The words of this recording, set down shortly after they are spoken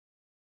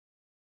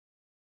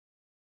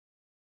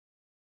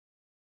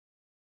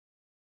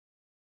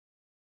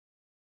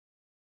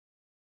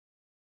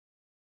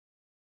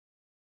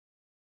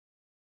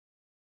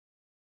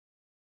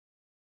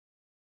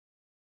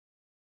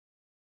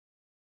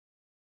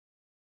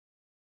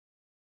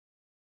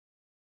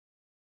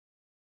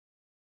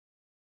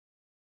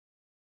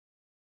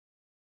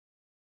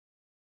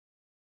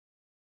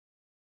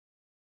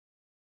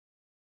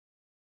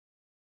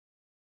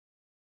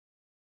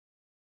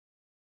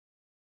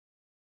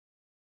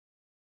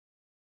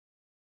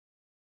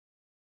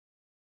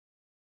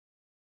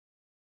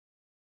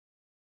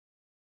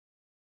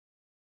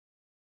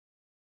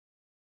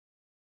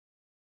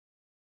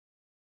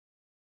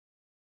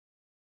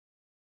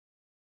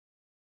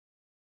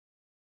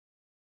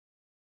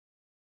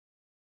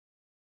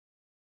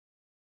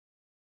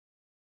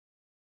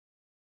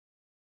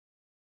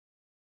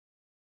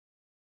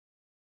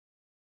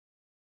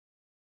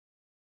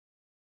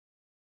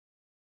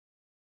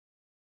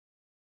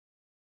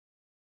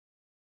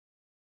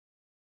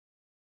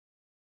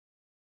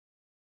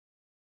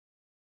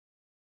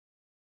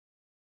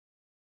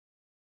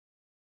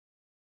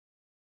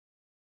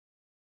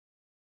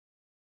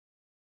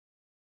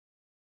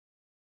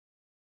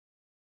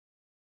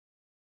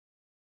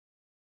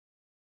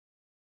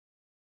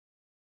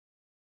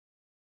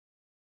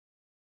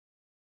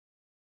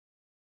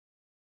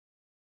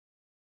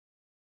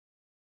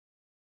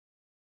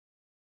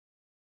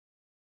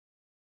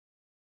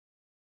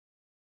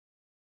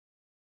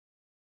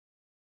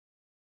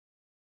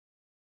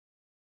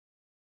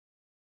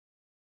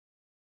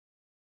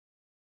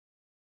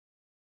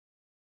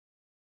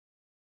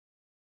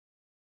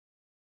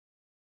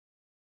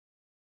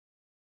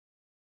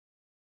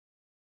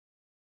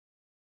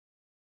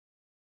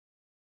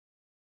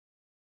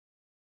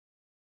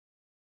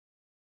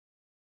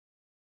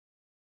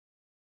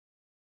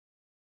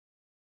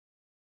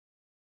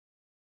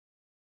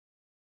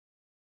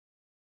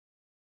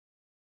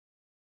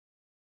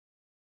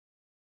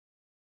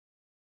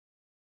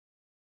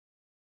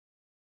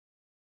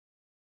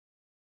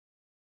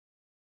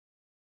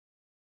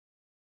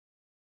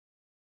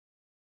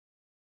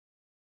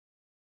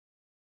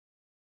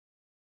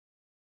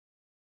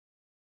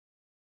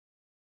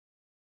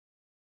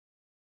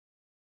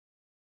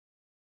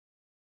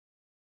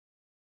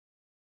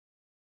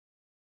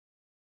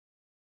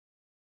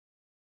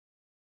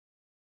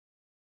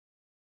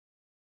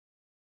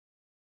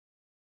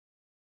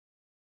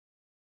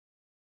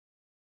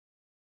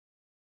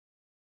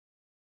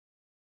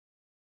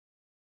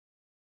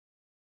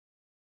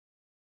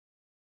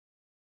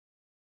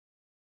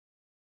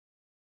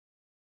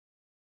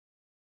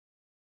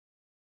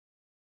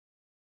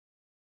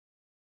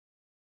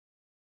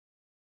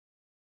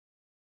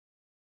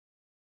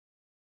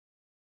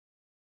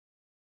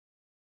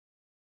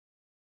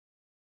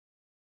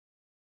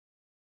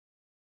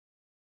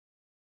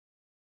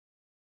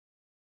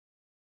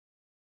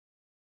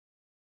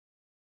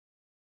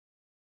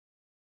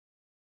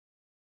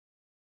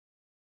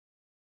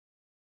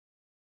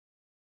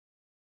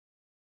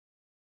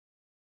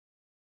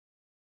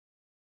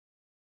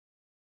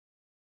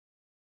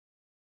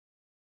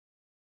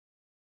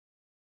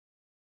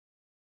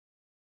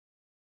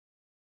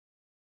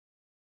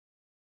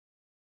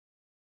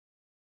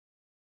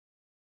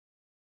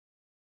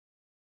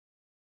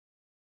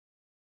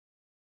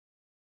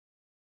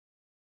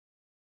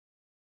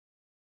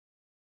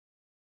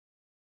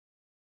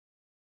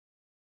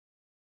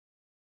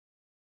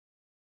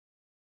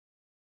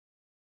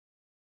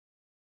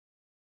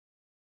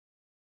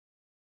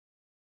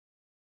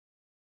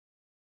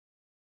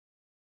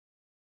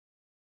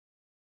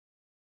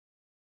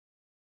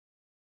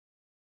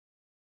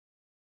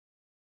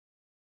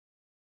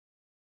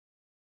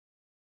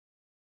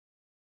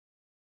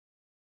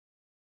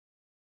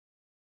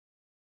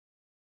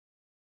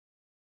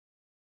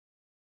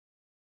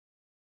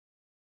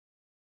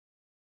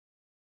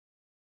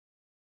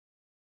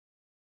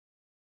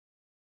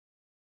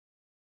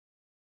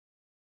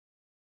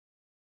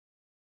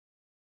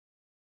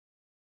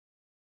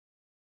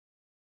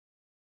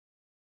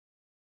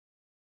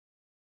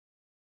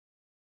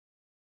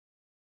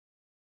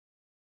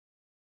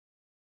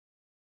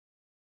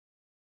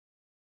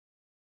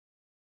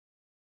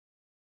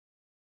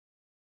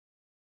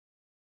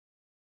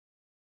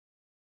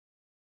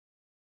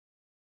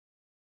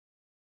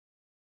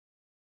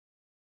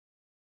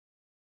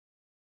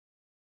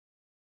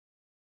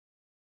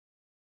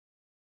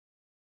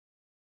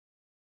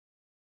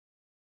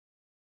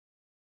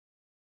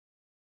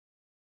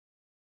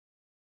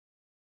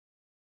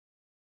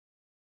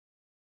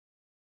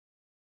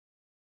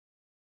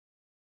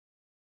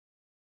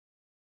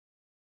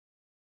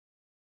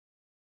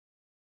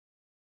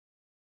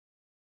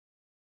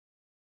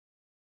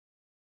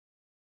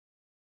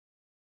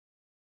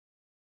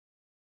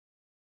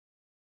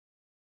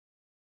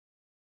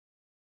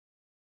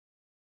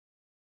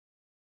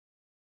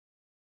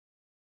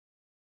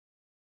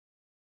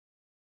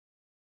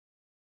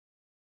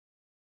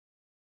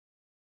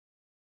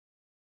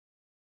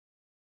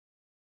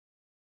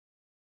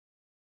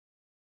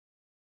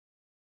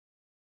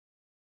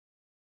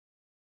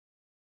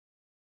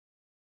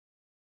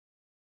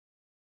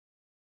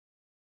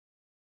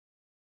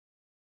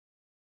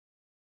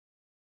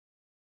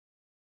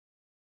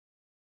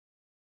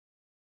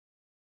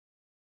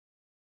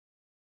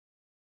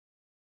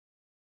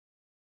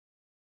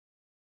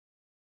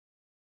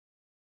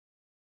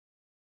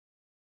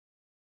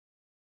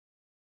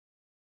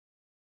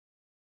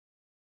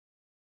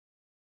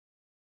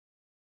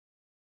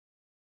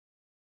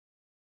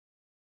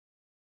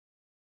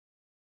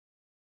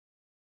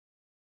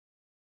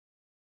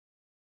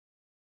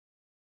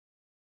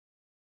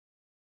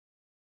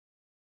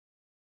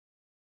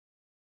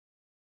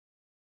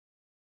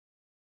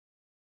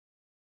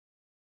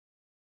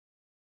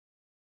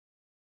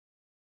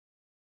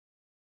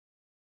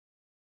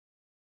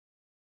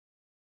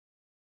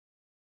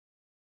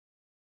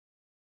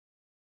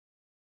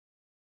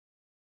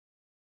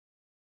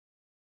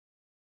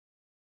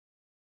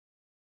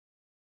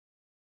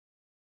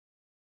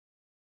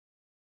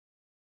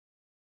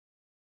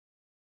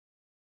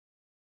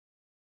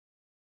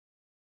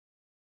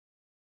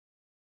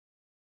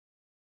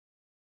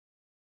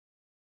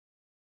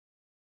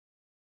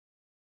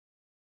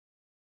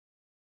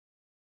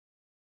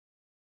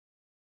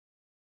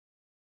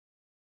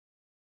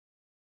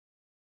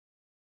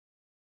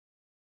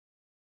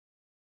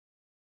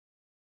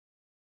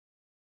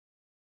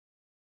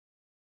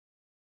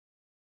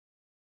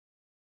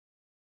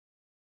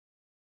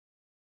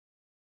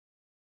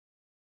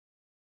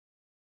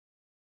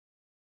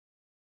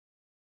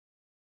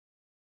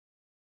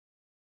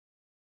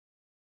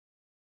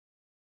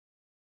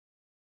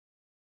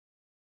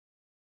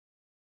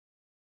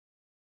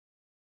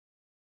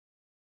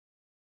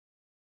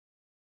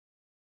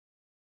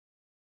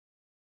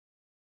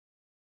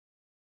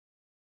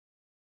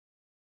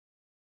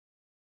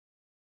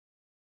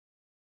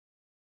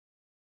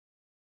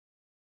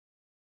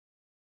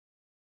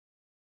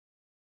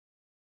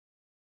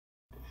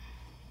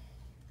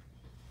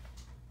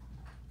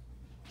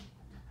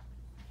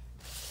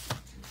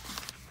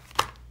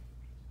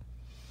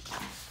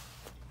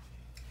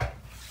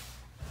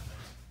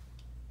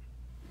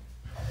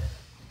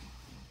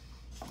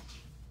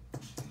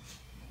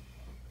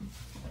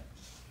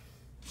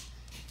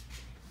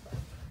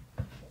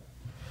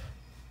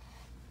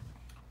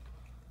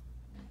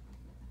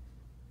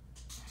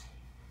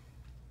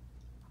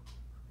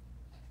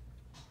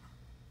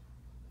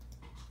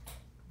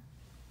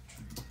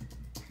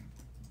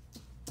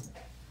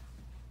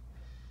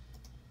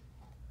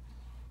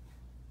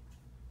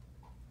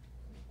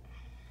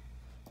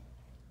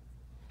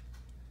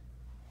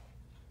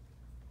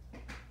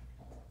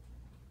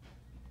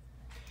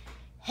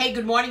Hey,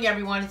 good morning,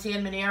 everyone. It's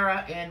Anne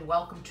Manera, and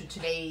welcome to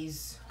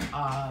today's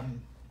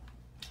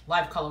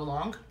live color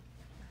along.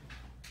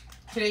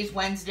 Today's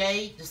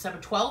Wednesday, December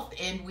 12th,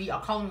 and we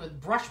are coloring with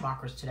brush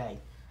markers today.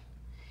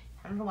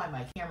 I don't know why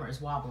my camera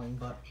is wobbling,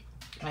 but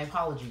my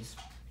apologies.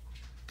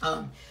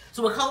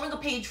 So we're coloring a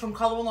page from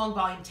Color Along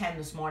Volume 10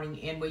 this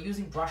morning, and we're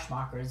using brush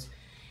markers.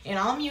 And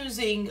I'm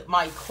using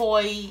my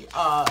Koi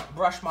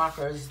brush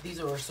markers.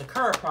 These are a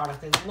Sakura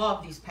product. I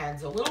love these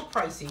pens. They're a little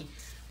pricey,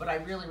 but I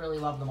really, really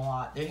love them a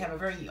lot. They have a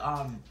very,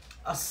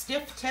 a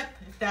stiff tip,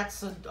 if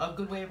that's a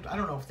good way of, I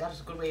don't know if that's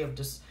a good way of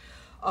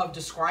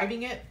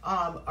describing it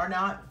or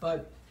not,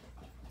 but,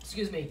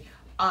 excuse me.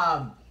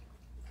 But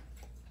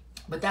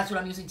that's what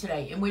I'm using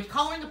today. And we're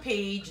coloring a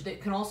page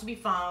that can also be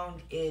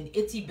found in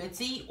Itsy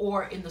Bitsy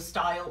or in the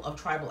style of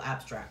Tribal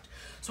Abstract.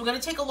 So we're going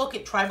to take a look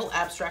at Tribal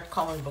Abstract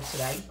coloring book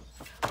today.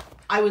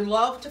 I would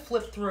love to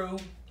flip through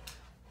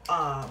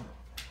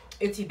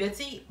Itsy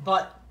Bitsy,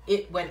 but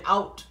it went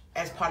out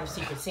as part of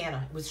Secret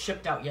Santa. It was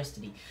shipped out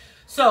yesterday.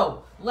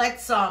 So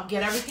let's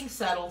get everything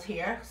settled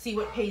here, see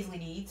what Paisley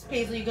needs.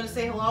 Paisley, you going to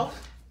say hello?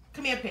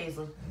 Come here,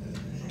 Paisley.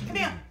 Come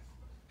here.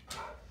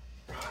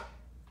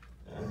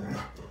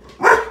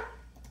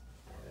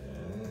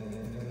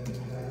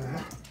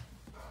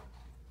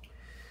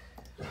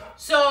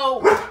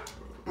 So,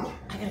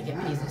 I gotta get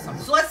Paisley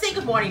something. So let's say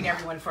good morning to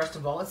everyone first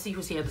of all. Let's see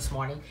who's here this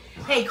morning.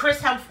 Hey, Chris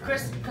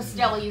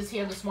Costelli is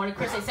here this morning.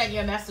 Chris, I sent you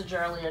a message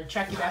earlier.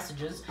 Check your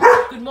messages.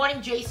 Good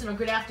morning, Jason, or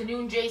good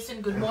afternoon,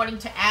 Jason. Good morning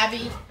to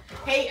Abby.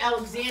 Hey,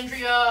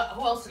 Alexandria.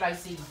 Who else did I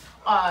see?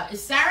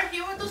 Is Sarah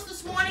here with us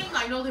this morning?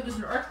 I know there was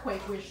an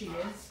earthquake where she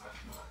is.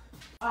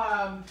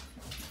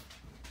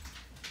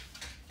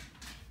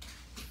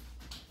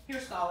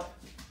 Here's Scarlett.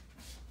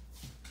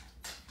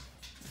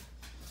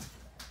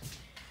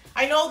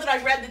 I know that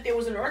I read that there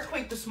was an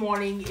earthquake this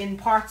morning in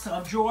parts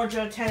of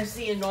Georgia,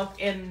 Tennessee,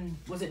 and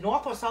was it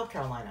North or South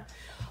Carolina?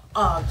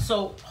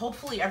 So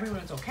hopefully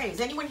everyone's okay.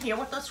 Is anyone here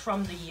with us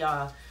from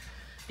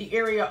the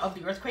area of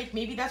the earthquake?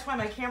 Maybe that's why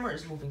my camera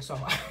is moving so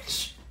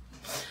much.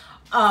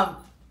 I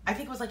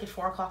think it was like at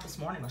 4 o'clock this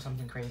morning or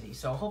something crazy.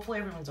 So hopefully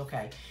everyone's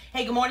okay.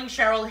 Hey, good morning,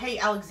 Cheryl. Hey,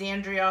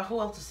 Alexandria. Who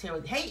else is here?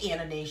 Hey,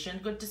 Anna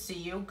Nation. Good to see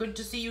you. Good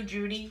to see you,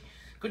 Judy.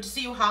 Good to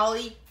see you,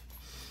 Holly.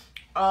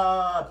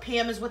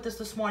 Pam is with us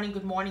this morning.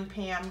 Good morning,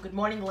 Pam. Good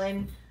morning,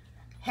 Lynn.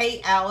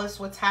 Hey, Alice.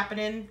 What's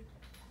happening?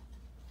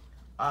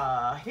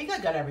 I think I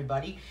got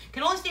everybody.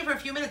 Can only stay for a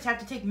few minutes. Have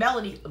to take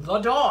Melody, the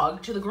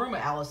dog, to the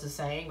groomer, Alice is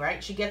saying,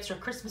 right? She gets her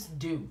Christmas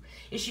due.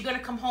 Is she going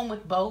to come home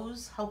with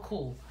bows? How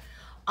cool.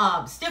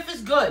 Stiff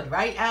is good,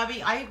 right,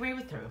 Abby? I agree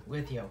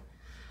with you.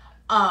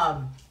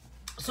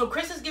 So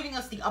Chris is giving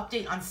us the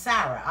update on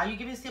Sarah. Are you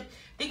giving us the update?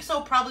 I think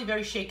so, probably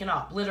very shaken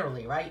up,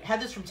 literally, right?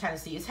 Heather's from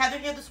Tennessee. Is Heather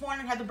here this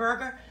morning? Heather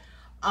Berger?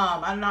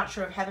 I'm not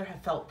sure if Heather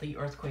had felt the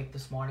earthquake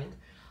this morning.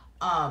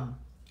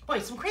 Boy,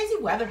 some crazy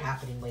weather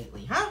happening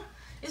lately, huh?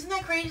 Isn't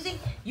that crazy?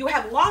 You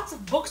have lots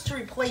of books to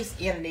replace,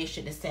 Anna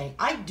Nation is saying.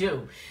 I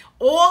do.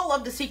 All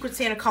of the Secret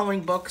Santa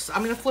coloring books,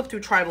 I'm going to flip through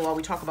Tribal while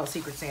we talk about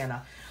Secret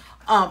Santa.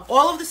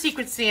 All of the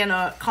Secret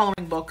Santa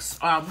coloring books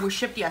were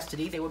shipped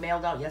yesterday. They were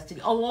mailed out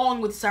yesterday,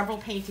 along with several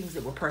paintings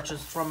that were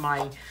purchased from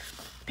my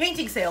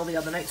painting sale the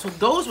other night. So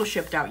those were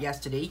shipped out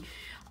yesterday.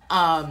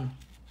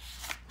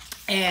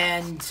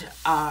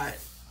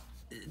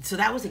 So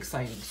that was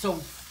exciting. So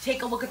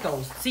take a look at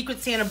those.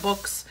 Secret Santa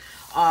books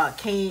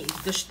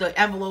the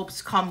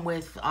envelopes come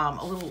with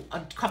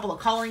a couple of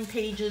coloring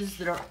pages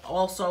that are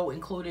also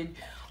included,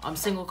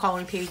 single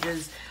coloring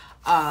pages.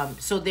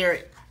 So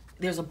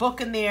there's a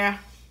book in there.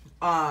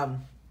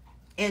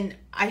 And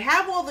I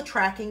have all the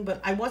tracking,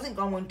 but I wasn't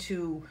going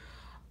to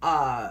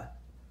I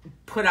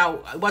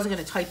wasn't going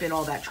to type in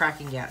all that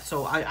tracking yet.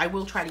 So I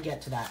will try to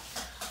get to that.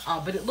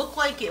 But it looked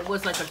like it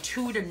was like a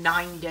 2 to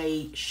 9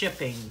 day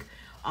shipping.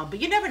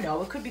 But you never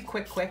know. It could be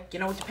quick. You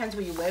know, it depends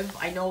where you live.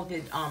 I know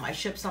that I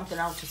shipped something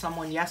out to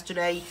someone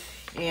yesterday,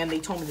 and they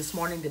told me this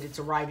morning that it's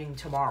arriving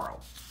tomorrow.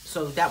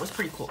 So that was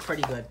pretty cool,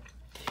 pretty good.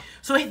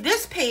 So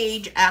this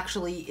page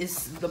actually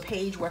is the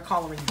page we're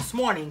coloring this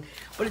morning,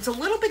 but it's a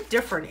little bit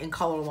different in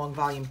Color Along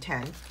Volume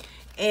 10.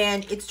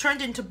 And it's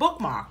turned into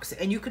bookmarks.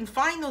 And you can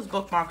find those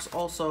bookmarks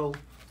also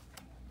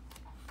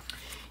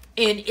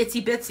in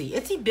Itsy Bitsy.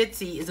 Itsy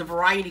Bitsy is a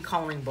variety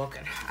coloring book.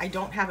 And I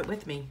don't have it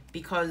with me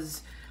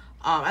because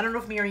I don't know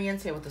if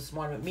Marianne's here with us this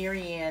morning, but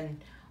Marianne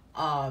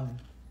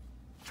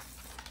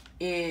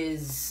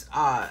is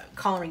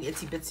coloring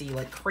Itsy Bitsy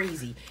like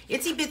crazy.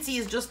 Itsy Bitsy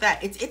is just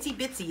that. It's Itsy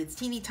Bitsy. It's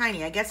teeny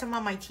tiny. I guess I'm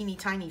on my teeny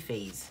tiny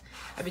phase.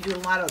 I've been doing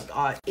a lot of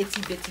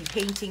Itsy Bitsy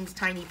paintings,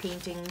 tiny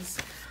paintings.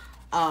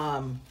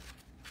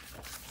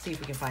 See if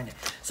we can find it.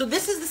 So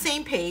this is the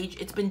same page.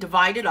 It's been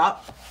divided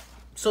up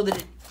so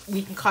that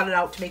we can cut it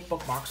out to make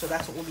bookmarks. So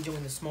that's what we'll be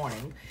doing this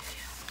morning.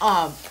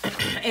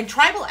 And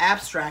Tribal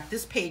Abstract,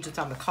 this page that's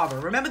on the cover.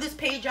 Remember this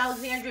page,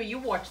 Alexandria? You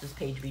watched this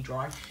page be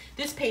drawn.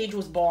 This page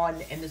was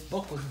born, and this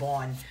book was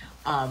born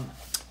on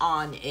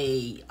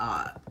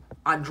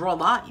Draw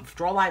Live.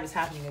 Draw Live is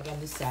happening again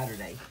this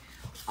Saturday.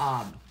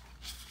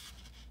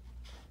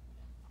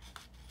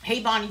 Hey,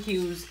 Bonnie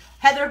Hughes.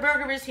 Heather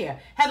Berger is here.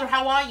 Heather,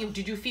 how are you?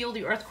 Did you feel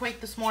the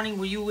earthquake this morning?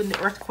 Were you in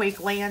the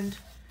earthquake land?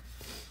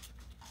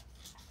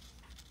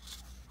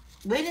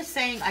 Lynn is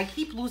saying, I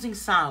keep losing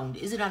sound.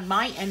 Is it on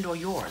my end or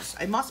yours?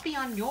 It must be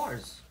on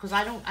yours, because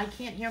I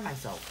can't hear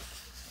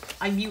myself.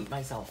 I mute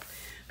myself,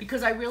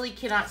 because I really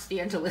cannot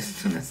stand to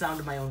listen to the sound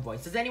of my own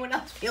voice. Does anyone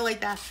else feel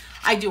like that?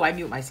 I do. I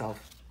mute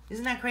myself.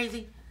 Isn't that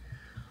crazy?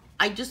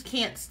 I just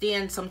can't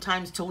stand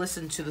sometimes to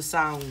listen to the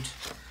sound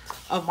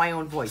of my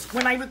own voice.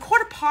 When I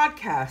record a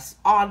podcast,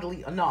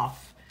 oddly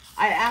enough,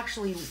 I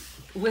actually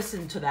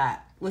listen to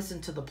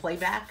the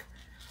playback.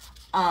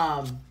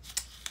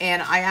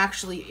 And I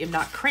actually am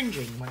not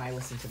cringing when I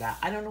listen to that.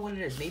 I don't know what it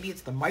is. Maybe it's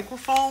the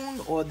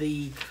microphone or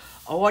the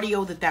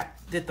audio that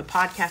the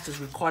podcast is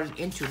recorded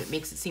into that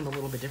makes it seem a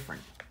little bit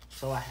different.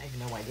 So I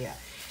have no idea.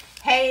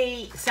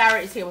 Hey,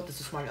 Sarah is here with us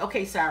this morning.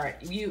 Okay, Sarah,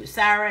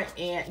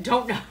 and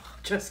don't know.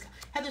 Just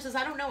Heather says,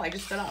 I don't know. I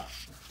just got up.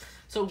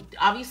 So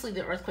obviously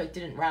the earthquake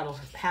didn't rattle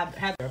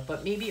Heather,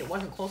 but maybe it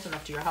wasn't close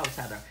enough to your house,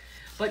 Heather.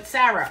 But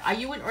Sarah, are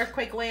you in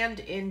earthquake land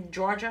in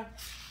Georgia?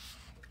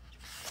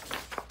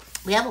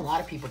 We have a lot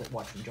of people that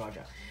watch from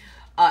Georgia.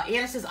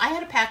 Anna says, I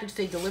had a package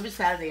say delivered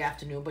Saturday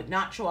afternoon, but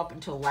not show up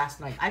until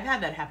last night. I've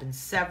had that happen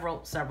several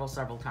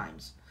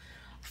times.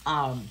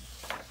 I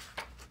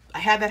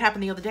had that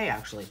happen the other day,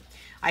 actually.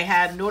 I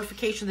had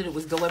notification that it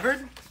was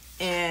delivered,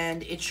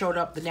 and it showed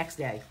up the next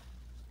day.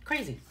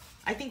 Crazy.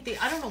 I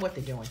don't know what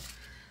they're doing.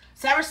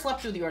 Sarah slept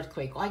through the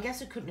earthquake. Well, I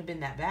guess it couldn't have been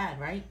that bad,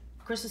 right?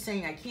 Chris is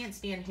saying, I can't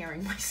stand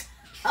hearing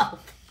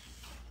myself.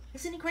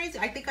 Isn't it crazy?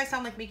 I think I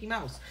sound like Mickey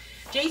Mouse.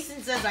 Jason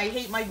says, I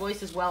hate my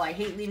voice as well. I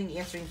hate leaving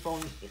answering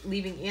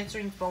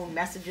phone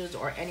messages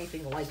or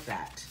anything like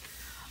that.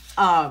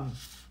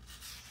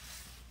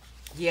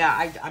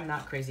 Yeah, I'm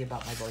not crazy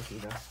about my voice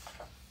either.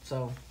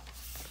 So,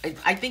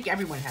 I think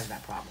everyone has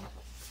that problem.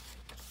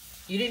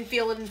 You didn't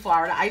feel it in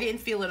Florida. I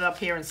didn't feel it up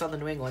here in southern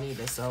New England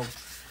either, so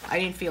I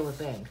didn't feel a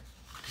thing.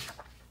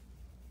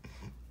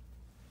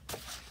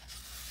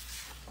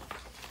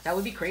 That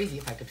would be crazy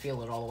if I could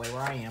feel it all the way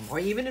where I am. Or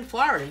even in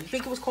Florida. You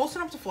think it was close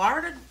enough to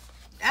Florida,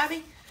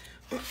 Abby?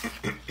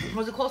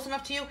 Was it close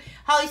enough to you?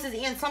 Holly says,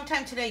 Ann,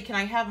 sometime today can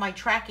I have my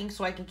tracking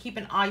so I can keep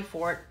an eye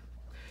for it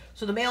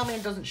so the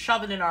mailman doesn't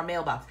shove it in our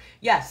mailbox?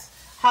 Yes.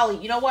 Holly,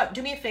 you know what?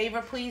 Do me a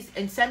favor, please,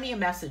 and send me a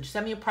message.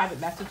 Send me a private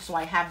message so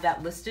I have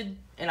that listed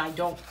and I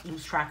don't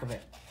lose track of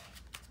it.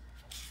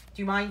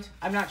 Do you mind?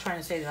 I'm not trying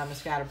to say that I'm a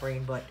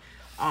scatterbrain, but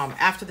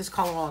after this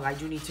call along, I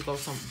do need to go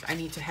I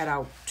need to head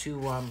out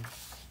to...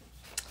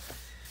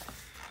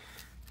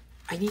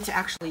 I need to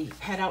actually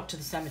head out to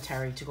the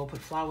cemetery to go put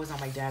flowers on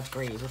my dad's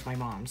grave with my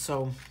mom.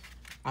 So,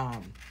 I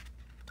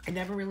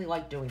never really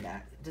liked doing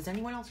that. Does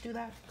anyone else do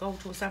that? Go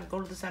to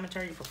the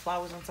cemetery to put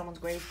flowers on someone's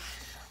grave?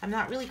 I'm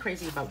not really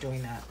crazy about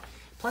doing that.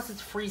 Plus,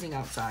 it's freezing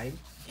outside,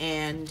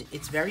 and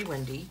it's very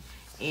windy,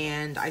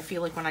 and I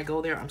feel like when I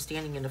go there, I'm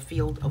standing in a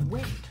field of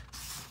wind.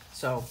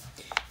 So,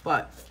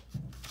 but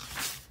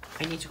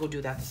I need to go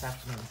do that this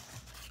afternoon.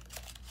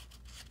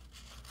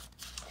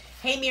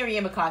 Hey,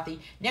 Miriam McCarthy.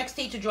 Next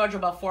state to Georgia,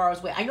 about 4 hours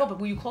away. I know, but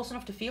were you close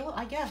enough to feel it?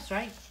 I guess,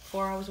 right?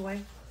 4 hours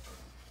away.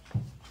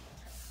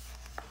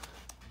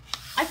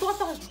 I thought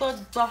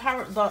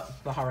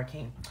the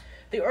hurricane,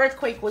 the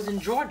earthquake was in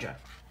Georgia.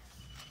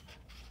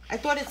 I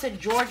thought it said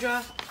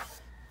Georgia,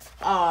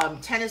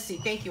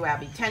 Tennessee. Thank you,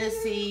 Abby.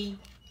 Tennessee.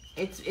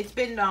 It's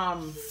been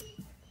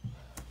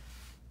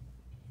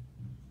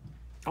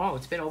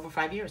it's been over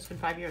 5 years. It's been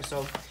 5 years.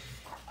 So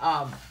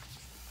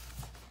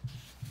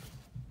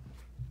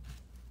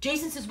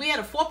Jason says, we had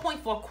a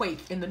 4.4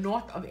 quake in the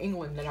north of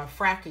England that are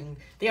fracking.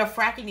 They are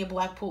fracking near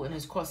Blackpool and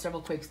has caused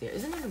several quakes there.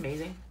 Isn't it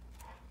amazing?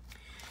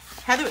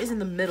 Heather is in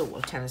the middle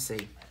of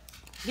Tennessee.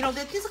 You know,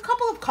 there's a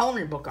couple of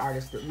coloring book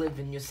artists that live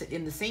in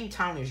the same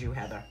town as you,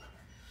 Heather.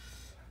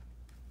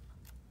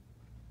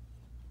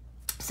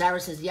 Sarah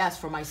says, yes,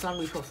 for my son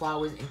we put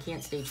flowers and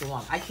can't stay too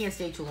long. I can't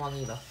stay too long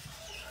either.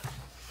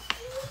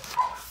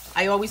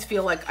 I always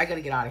feel like I got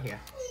to get out of here.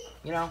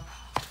 You know?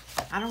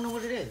 I don't know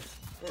what it is.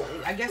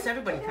 I guess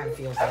everybody kind of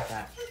feels like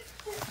that.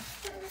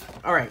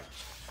 All right.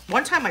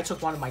 One time I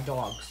took one of my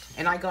dogs,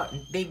 and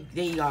they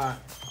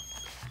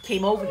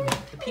came over to me,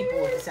 the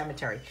people at the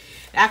cemetery,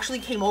 actually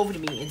came over to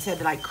me and said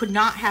that I could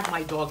not have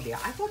my dog there.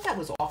 I thought that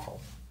was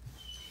awful.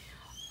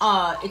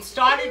 It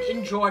started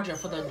in Georgia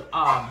for the,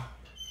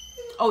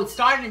 it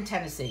started in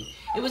Tennessee.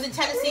 It was in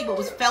Tennessee, but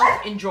was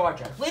felt in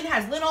Georgia. Lynn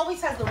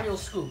always has the real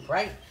scoop,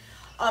 right?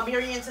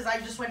 Marianne says, I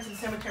just went to the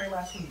cemetery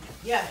last week.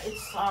 Yeah,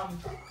 it's,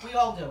 we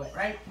all do it,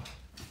 right?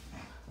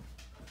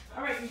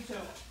 All right, you two.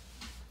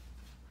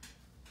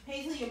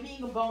 Paisley, you're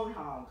being a bone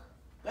hog.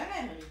 Go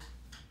ahead, honey.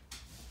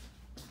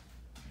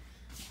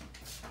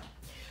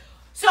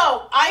 So,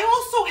 I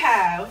also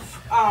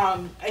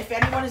have, if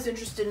anyone is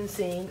interested in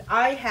seeing,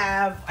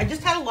 I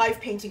just had a live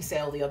painting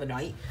sale the other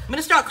night. I'm going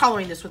to start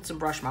coloring this with some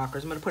brush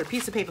markers. I'm going to put a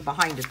piece of paper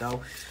behind it,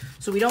 though,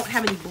 so we don't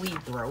have any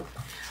bleed through.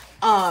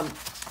 I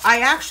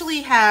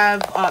actually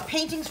have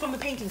paintings from the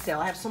painting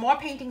sale. I have some more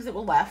paintings that were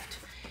left.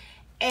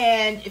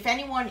 And if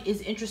anyone is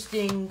If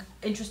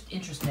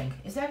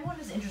anyone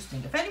is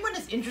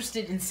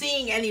interested in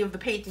seeing any of the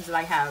paintings that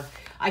I have,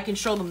 I can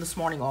show them this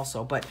morning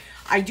also. But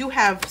I do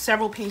have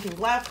several paintings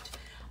left.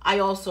 I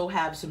also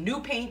have some new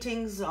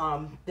paintings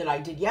that I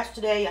did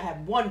yesterday. I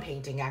have one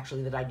painting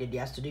actually that I did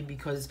yesterday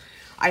because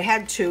I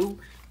had two,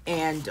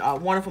 and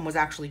one of them was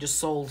actually just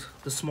sold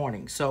this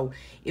morning. So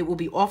it will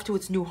be off to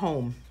its new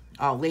home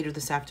later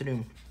this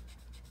afternoon.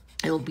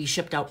 It'll be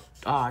shipped out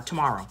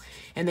tomorrow.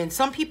 And then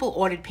some people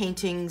ordered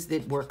paintings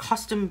that were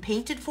custom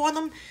painted for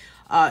them.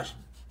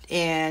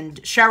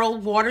 And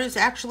Cheryl Waters,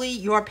 actually,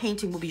 your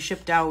painting will be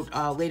shipped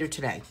out later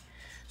today.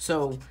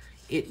 So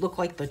it looked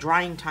like the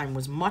drying time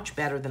was much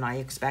better than I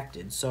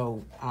expected.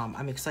 So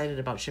I'm excited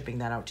about shipping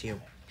that out to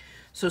you.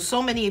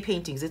 So many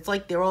paintings. It's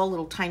like they're all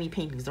little tiny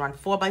paintings. They're on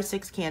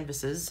 4x6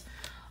 canvases.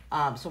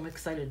 So I'm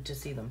excited to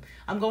see them.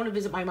 I'm going to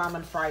visit my mom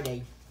on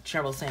Friday.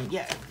 Cheryl's saying,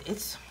 yeah,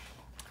 it's...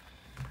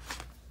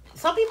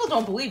 Some people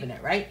don't believe in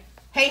it, right?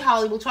 Hey,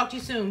 Holly, we'll talk to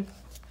you soon.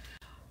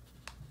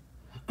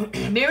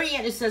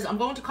 Marianne says, I'm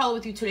going to color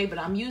with you today, but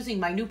I'm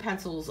using my new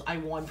pencils I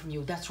won from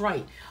you. That's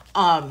right.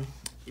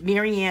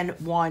 Marianne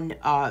won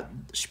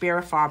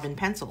Sperrfarben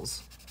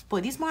pencils. Boy,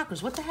 these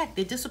markers, what the heck?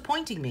 They're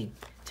disappointing me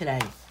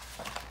today.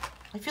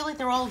 I feel like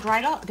they're all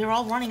dried up. They're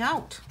all running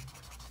out.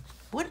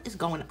 What is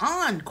going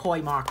on,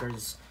 Koi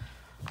markers?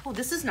 Oh,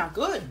 this is not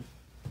good.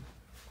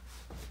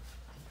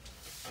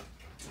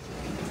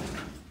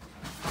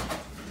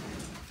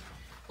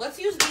 Let's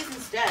use these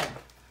instead.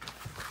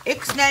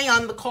 Ixnay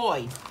on the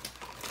Koi.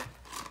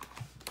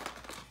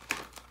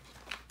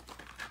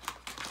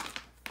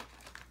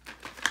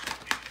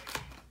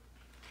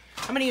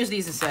 I'm going to use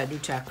these instead. New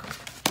check.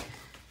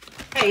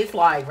 Hey, it's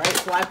live, right?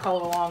 It's live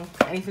color along.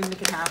 Anything that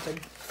can happen.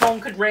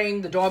 Phone could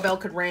ring. The doorbell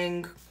could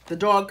ring. The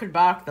dog could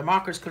bark. The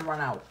markers could run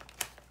out.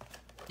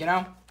 You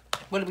know?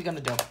 What are we going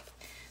to do?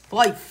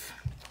 Life.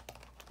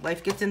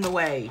 Life gets in the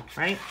way,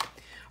 right?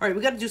 All right,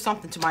 we got to do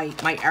something to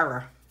my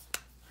error.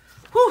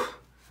 Whew.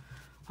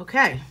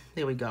 Okay,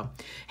 there we go.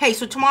 Hey,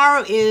 so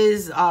tomorrow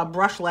is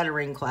brush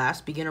lettering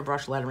class, beginner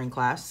brush lettering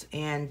class.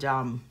 And,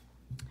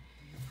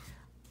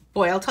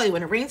 boy, I'll tell you,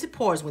 when it rains, it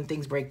pours when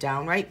things break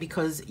down, right?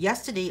 Because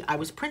yesterday I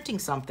was printing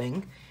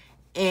something,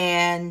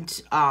 and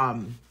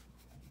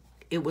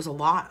it was a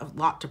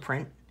lot to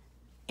print.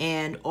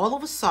 And all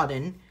of a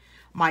sudden,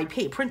 my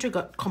printer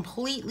got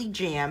completely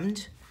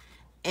jammed,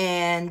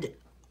 and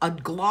a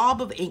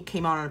glob of ink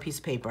came out on a piece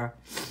of paper.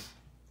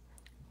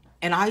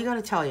 And I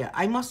gotta tell you,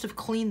 I must have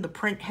cleaned the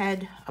print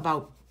head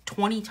about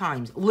 20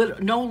 times.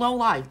 No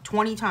lie,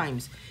 20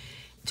 times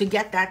to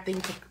get that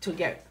thing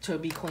to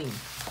be clean.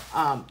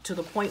 To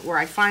the point where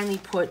I finally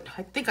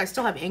I think I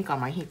still have ink on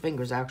my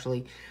fingers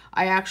actually.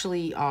 I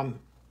actually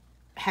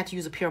had to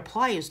use a pair of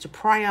pliers to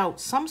pry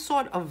out some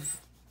sort of,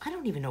 I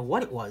don't even know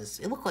what it was.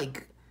 It looked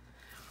like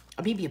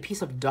maybe a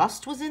piece of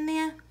dust was in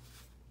there.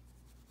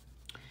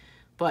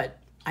 But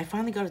I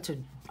finally got it to,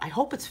 I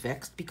hope it's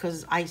fixed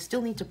because I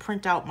still need to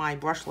print out my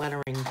brush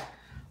lettering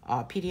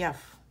PDF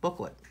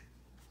booklet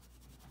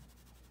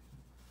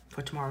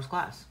for tomorrow's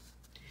class.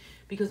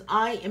 Because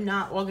I am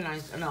not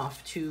organized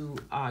enough to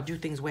do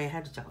things way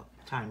ahead of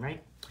time,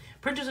 right?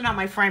 Printers are not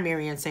my friend,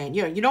 Marianne saying,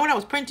 you know what I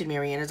was printing,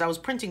 Marianne, is I was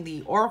printing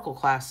the Oracle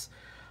class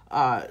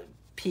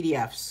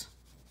PDFs.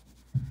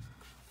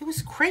 It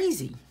was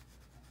crazy.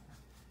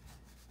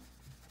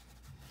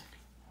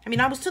 I mean,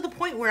 I was to the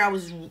point where I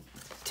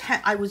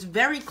was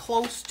very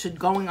close to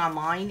going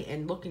online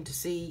and looking to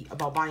see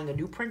about buying a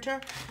new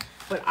printer,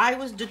 but I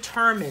was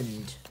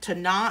determined to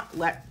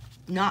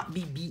not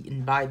be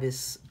beaten by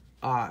this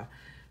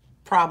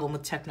problem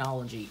with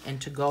technology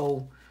and to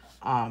go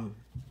and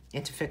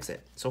to fix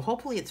it. So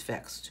hopefully it's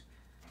fixed.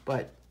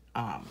 But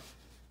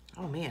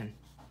oh man,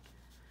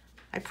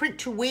 I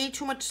print way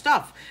too much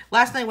stuff.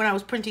 Last night when I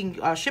was printing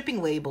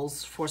shipping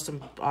labels for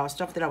some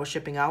stuff that I was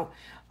shipping out,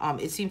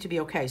 it seemed to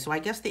be okay. So I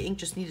guess the ink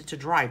just needed to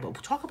dry.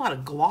 But talk about a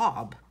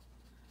glob.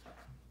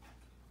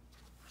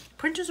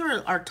 Printers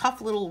are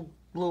tough little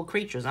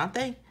creatures, aren't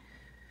they?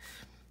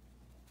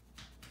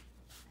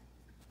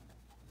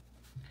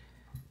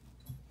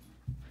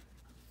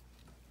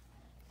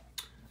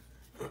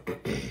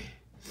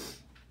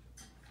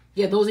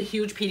 Yeah, those are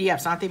huge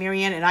PDFs, aren't they,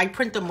 Marianne? And I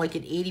print them like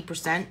at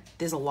 80%.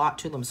 There's a lot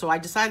to them. So I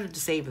decided to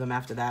save them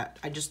after that.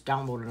 I just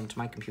downloaded them to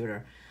my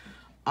computer.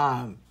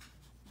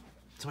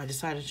 So I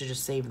decided to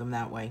just save them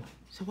that way.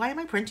 So why am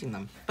I printing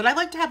them? But I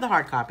like to have the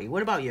hard copy.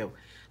 What about you?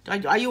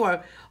 Are you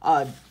a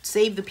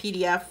save the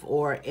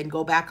PDF and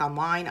go back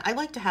online? I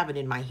like to have it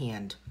in my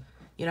hand,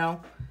 you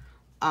know?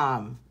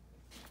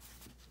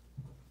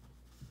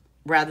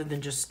 Rather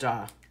than just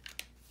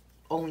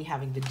only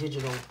having the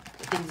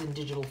things in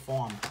digital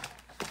form.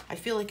 I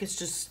feel like it's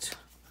just,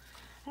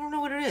 I don't know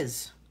what it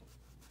is.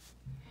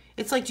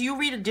 It's like, do you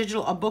read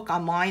a book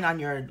online on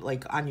your,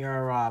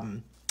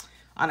 on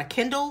a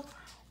Kindle,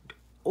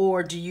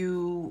 or do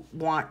you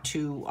want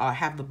to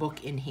have the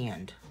book in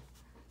hand?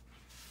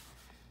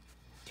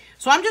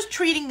 So I'm just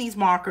treating these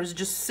markers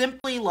just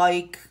simply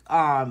like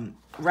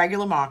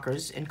regular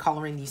markers and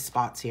coloring these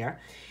spots here.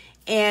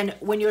 And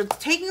when you're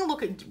taking a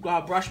look at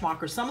brush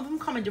markers, some of them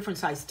come in different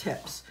size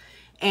tips.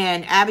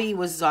 And Abby,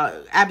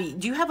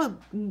 do you have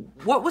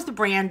what was the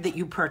brand that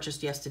you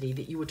purchased yesterday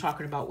that you were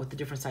talking about with the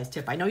different size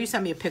tip? I know you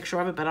sent me a picture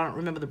of it, but I don't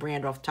remember the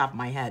brand off the top of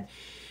my head.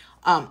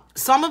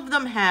 Some of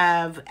them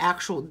have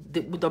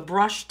the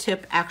brush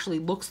tip actually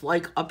looks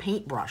like a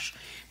paintbrush.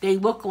 They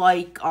look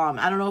like,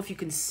 I don't know if you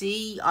can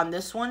see on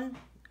this one.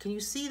 Can you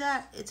see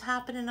that? It's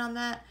happening on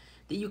that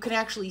you can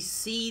actually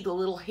see the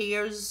little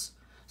hairs.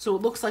 So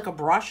it looks like a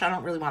brush. I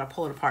don't really want to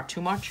pull it apart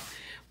too much.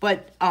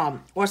 But,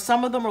 or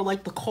some of them are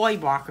like the koi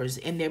markers,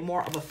 and they're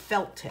more of a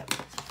felt tip.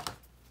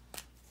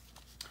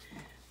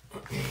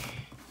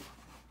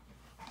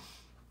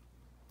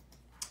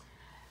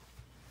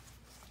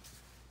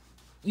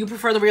 You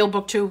prefer the real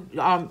book too,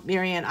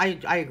 Marianne?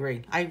 I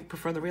agree. I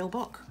prefer the real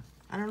book.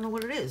 I don't know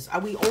what it is. Are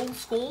we old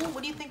school?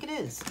 What do you think it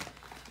is?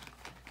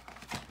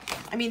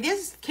 I mean,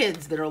 there's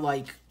kids that are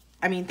like,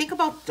 I mean, think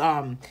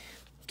about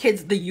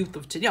kids, the youth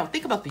of today.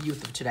 Think about the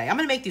youth of today. I'm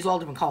going to make these all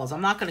different colors.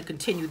 I'm not going to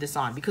continue this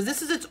on because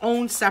this is its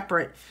own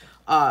separate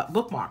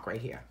bookmark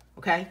right here,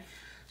 okay?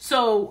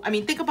 So, I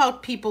mean, think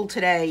about people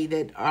today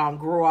that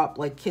grew up,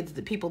 like kids,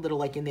 the people that are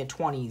like in their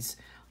 20s.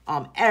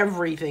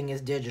 Everything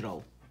is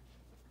digital,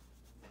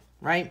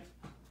 right?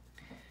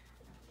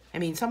 I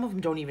mean, some of them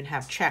don't even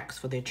have checks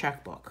for their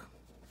checkbook.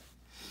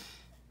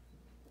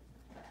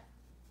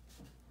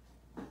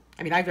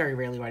 I mean, I very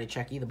rarely write a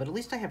check either, but at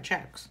least I have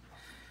checks.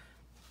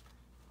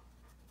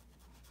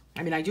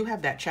 I mean, I do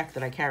have that check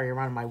that I carry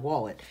around in my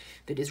wallet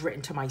that is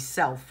written to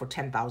myself for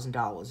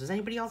 $10,000. Does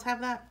anybody else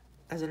have that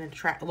as an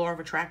law of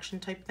attraction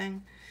type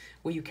thing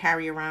where you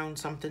carry around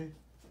something?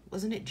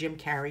 Wasn't it Jim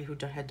Carrey who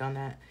had done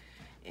that?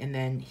 And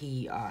then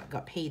he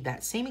got paid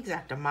that same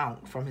exact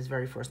amount from his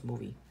very first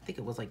movie. I think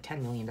it was like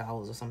 $10 million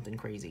or something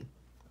crazy.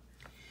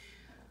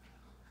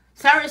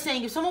 Sarah is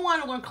saying, if someone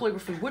wanted to learn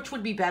calligraphy, which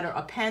would be better,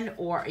 a pen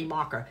or a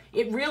marker?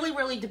 It really,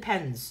 really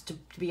depends, to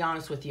be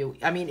honest with you.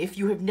 I mean, if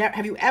you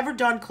have you ever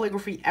done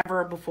calligraphy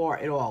ever before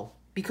at all?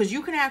 Because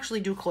you can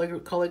actually do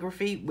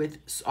calligraphy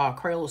with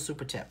Crayola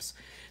Super Tips.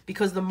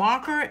 Because the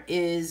marker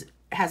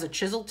has a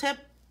chisel tip,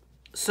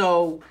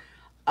 so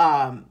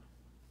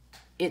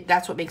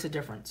that's what makes a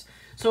difference.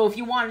 So if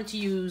you wanted to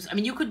use, I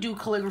mean, you could do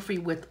calligraphy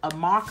with a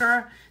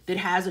marker that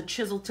has a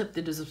chisel tip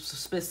that is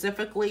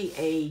specifically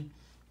a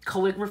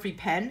calligraphy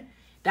pen.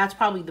 That's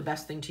probably the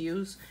best thing to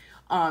use.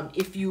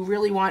 If you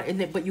really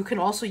want, but you can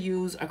also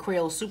use a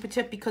Crayola Super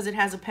Tip because it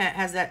has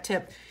that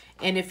tip.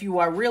 And if you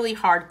are really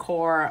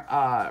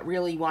hardcore,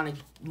 really want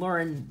to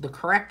learn the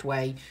correct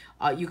way,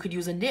 you could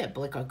use a nib,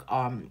 like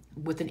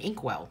with an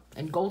inkwell.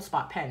 And Gold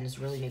Spot pens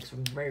really make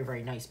some very,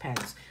 very nice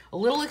pens. A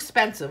little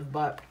expensive,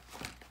 but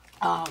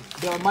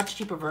there are much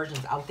cheaper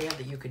versions out there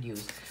that you could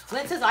use.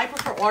 Lynn says, I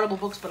prefer Audible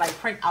books, but I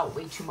print out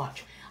way too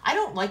much. I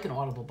don't like an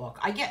Audible book.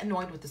 I get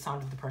annoyed with the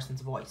sound of the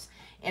person's voice.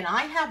 And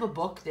I have a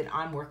book that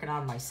I'm working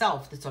on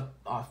myself that's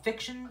a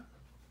fiction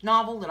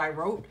novel that I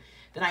wrote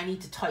that I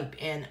need to type.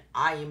 And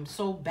I am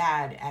so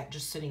bad at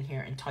just sitting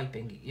here and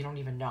typing. You don't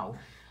even know.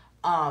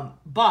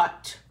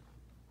 But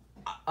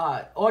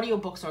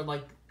audiobooks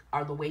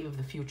are the wave of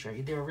the future.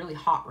 They're really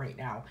hot right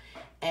now.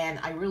 And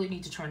I really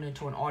need to turn it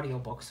into an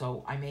audiobook.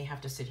 So I may have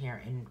to sit here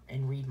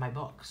and read my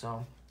book.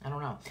 So I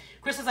don't know.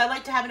 Chris says, I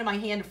like to have it in my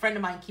hand. A friend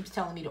of mine keeps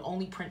telling me to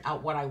only print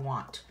out what I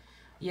want.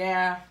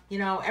 Yeah, you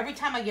know, every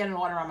time I get an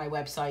order on my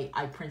website,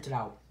 I print it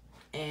out.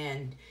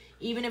 And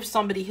even if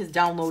somebody has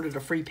downloaded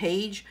a free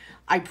page,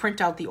 I print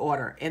out the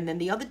order. And then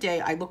the other day,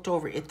 I looked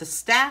over at the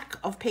stack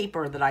of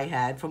paper that I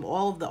had from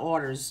all of the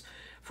orders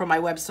from my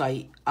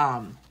website,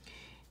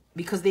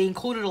 because they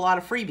included a lot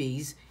of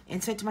freebies,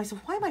 and said to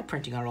myself, why am I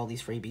printing out all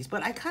these freebies?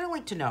 But I kind of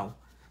like to know.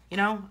 You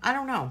know, I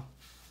don't know.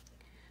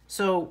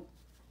 So,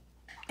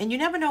 and you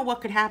never know what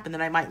could happen,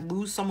 that I might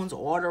lose someone's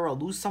order or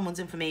lose someone's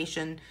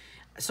information.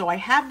 So I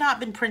have not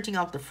been printing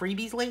out the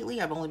freebies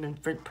lately. I've only been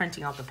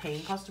printing out the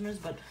paying customers,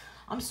 but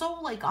I'm so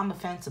like on the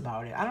fence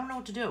about it. I don't know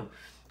what to do.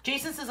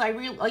 Jason says, I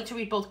really like to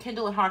read both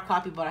Kindle and hard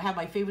copy, but I have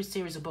my favorite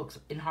series of books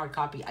in hard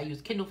copy. I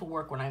use Kindle for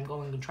work when I'm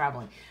going and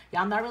traveling.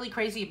 Yeah, I'm not really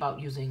crazy about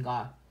using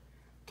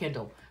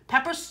Kindle.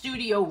 Pepper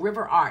Studio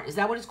River Art. Is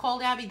that what it's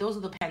called, Abby? Those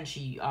are the pens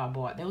she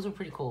bought. Those are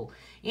pretty cool.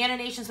 Anna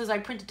Nation says, I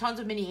printed tons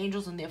of mini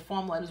angels and their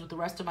form letters with the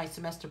rest of my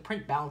semester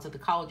print balance at the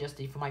college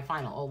yesterday for my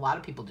final. Oh, a lot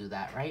of people do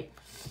that, right?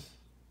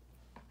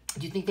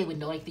 Do you think they would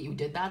like that you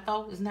did that,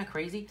 though? Isn't that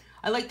crazy?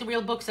 I like the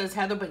real book, says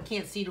Heather, but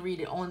can't see to read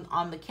it.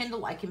 On the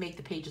Kindle, I can make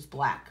the pages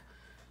black.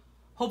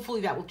 Hopefully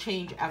that will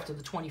change after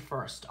the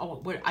 21st. Oh,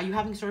 what, are you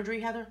having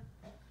surgery, Heather?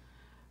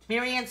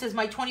 Marianne says,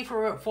 my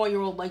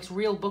 24-year-old likes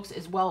real books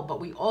as well, but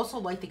we also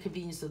like the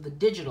convenience of the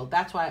digital.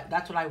 That's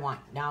what I want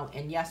now.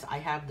 And yes, I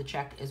have the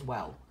check as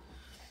well.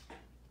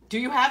 Do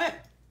you have it?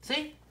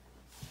 See?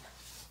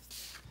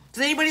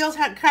 Does anybody else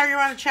carry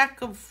around a check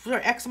for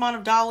X amount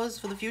of dollars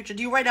for the future?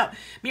 Do you write out,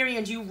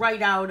 Marianne, do you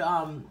write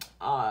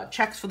out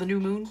checks for the new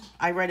moon?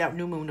 I write out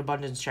new moon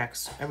abundance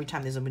checks every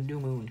time there's a new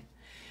moon.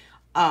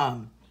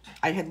 I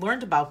had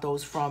learned about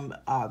those from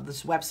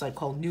this website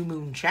called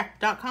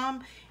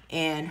newmooncheck.com.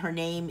 And her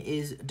name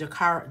is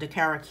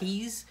Dakara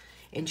Keys.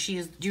 And she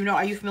is, do you know,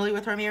 are you familiar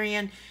with her,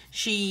 Marianne?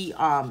 She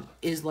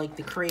is like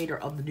the creator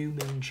of the New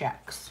Moon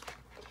checks.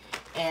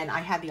 And I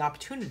had the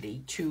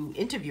opportunity to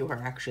interview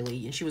her,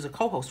 actually, and she was a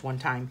co-host one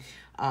time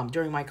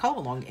during my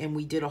color-along, and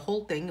we did a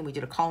whole thing, and we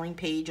did a coloring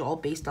page all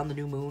based on the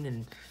new moon,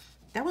 and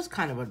that was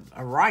kind of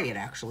a riot,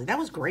 actually. That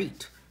was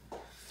great.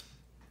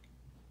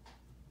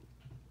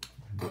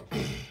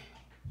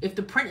 If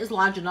the print is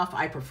large enough,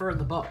 I prefer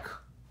the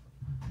book.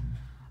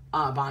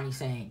 Bonnie's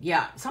saying.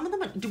 Yeah, some of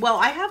them, well,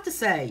 I have to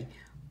say,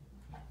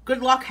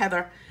 good luck,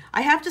 Heather.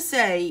 I have to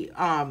say,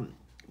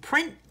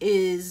 print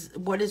is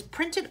what is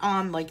printed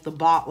on like the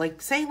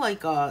like say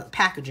like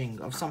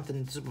packaging of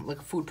something like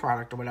a food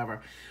product or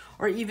whatever,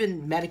 or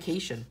even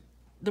medication.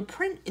 The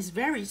print is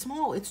very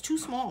small. It's too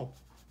small.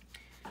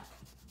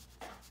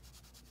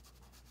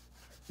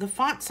 The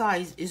font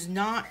size is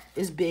not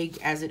as big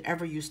as it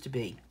ever used to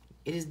be.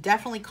 It has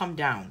definitely come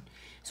down.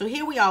 So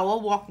here we are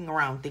all walking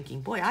around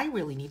thinking, boy, I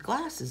really need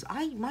glasses.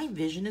 My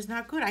vision is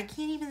not good. I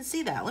can't even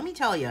see that. Let me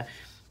tell you,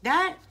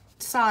 that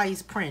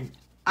size print,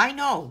 I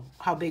know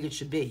how big it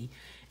should be.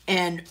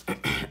 And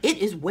it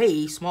is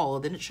way smaller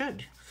than it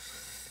should.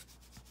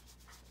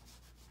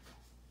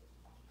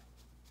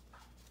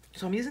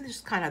 So I'm using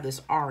this kind of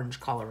this orange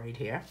color right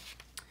here.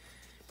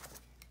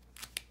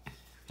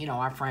 You know,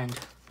 our friend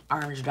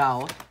Orange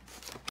Doll.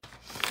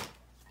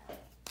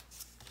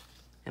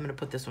 I'm going to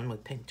put this one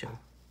with pink too,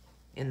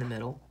 in the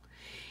middle.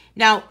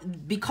 Now,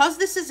 because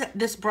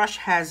this brush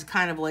has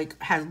kind of like,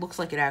 looks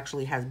like it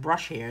actually has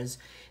brush hairs,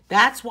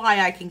 that's why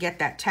I can get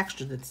that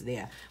texture that's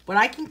there. But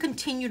I can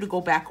continue to go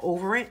back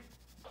over it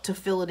to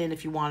fill it in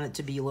if you want it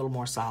to be a little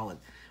more solid.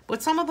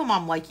 But some of them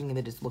I'm liking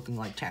that it's looking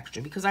like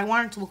texture because I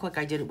want it to look like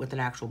I did it with an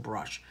actual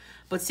brush.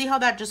 But see how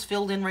that just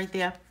filled in right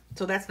there?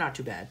 So that's not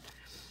too bad.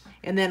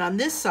 And then on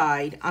this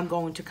side, I'm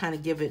going to kind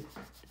of give it,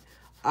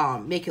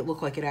 make it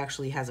look like it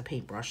actually has a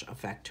paintbrush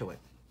effect to it.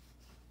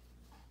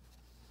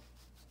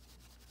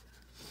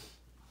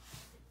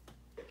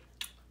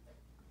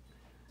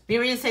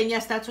 Miriam's saying,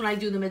 yes, that's when I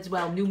do them as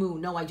well. New Moon.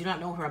 No, I do not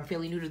know her. I'm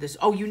fairly new to this.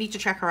 Oh, you need to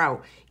check her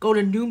out. Go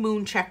to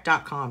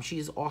newmooncheck.com. She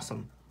is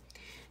awesome.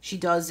 She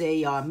does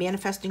a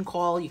manifesting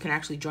call. You can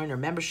actually join her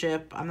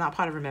membership. I'm not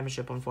part of her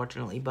membership,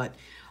 unfortunately, but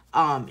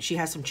she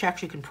has some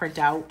checks you can print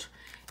out.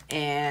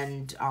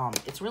 And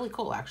it's really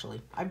cool,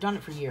 actually. I've done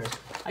it for years.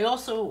 I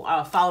also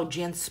follow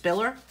Jan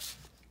Spiller.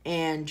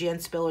 And Jan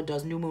Spiller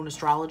does New Moon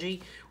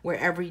Astrology, where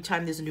every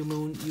time there's a new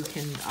moon, you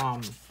can,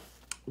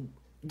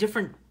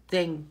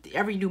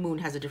 every new moon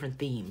has a different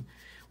theme,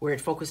 where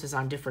it focuses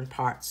on different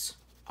parts,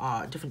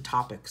 different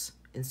topics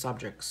and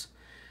subjects.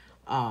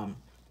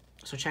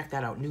 So check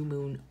that out, New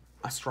Moon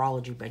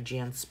Astrology by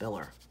Jan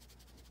Spiller.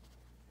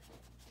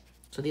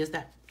 So there's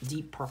that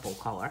deep purple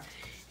color.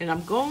 And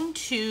I'm going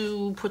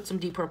to put some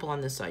deep purple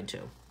on this side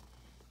too.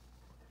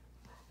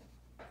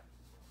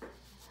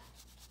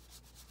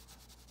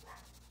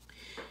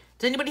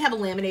 Does anybody have a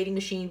laminating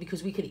machine?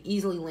 Because we could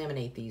easily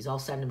laminate these. I'll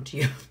send them to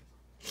you.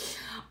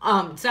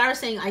 Sarah's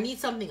saying, I need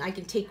something I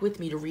can take with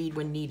me to read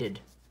when needed.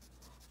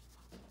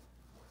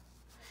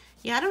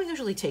 Yeah, I don't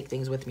usually take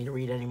things with me to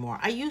read anymore.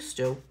 I used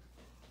to.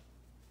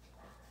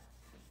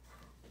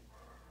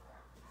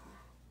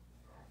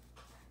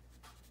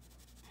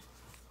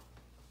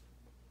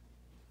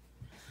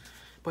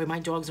 Boy, my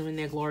dogs are in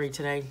their glory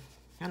today.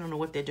 I don't know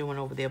what they're doing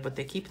over there, but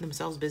they're keeping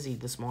themselves busy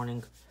this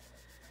morning.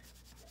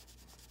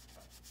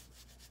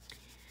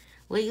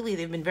 Lately,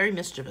 they've been very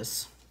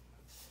mischievous.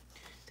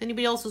 Does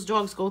anybody else's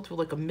dogs go through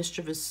like a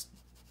mischievous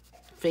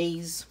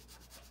phase?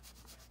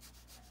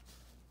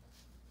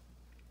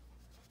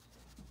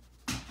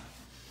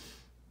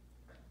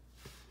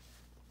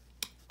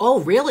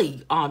 Oh,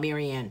 really,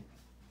 Marianne?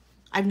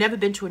 I've never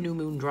been to a new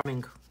moon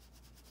drumming.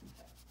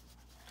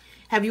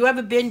 Have you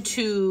ever been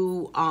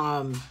to,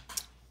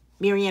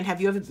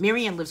 Marianne,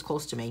 Marianne lives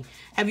close to me.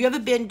 Have you ever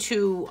been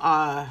to,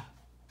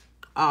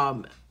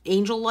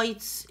 Angel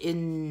Lights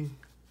in,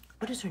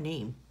 what is her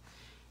name?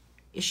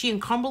 Is she in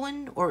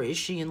Cumberland or is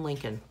she in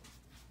Lincoln?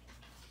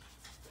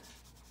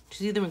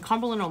 She's either in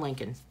Cumberland or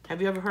Lincoln.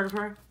 Have you ever heard of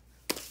her?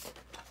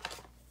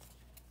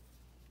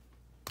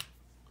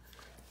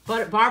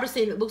 But Barbara's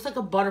saying it looks like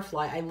a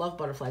butterfly. I love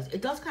butterflies.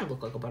 It does kind of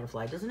look like a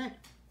butterfly, doesn't it?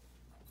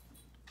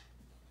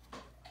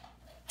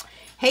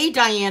 Hey,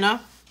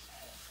 Diana.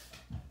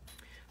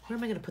 Where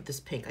am I going to put this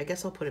pink? I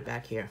guess I'll put it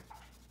back here.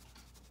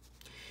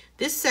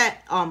 This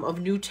set of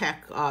New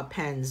Tech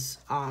pens,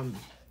 the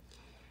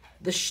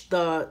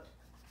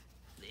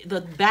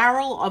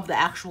barrel of the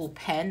actual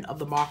pen of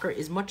the marker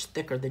is much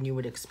thicker than you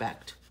would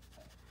expect.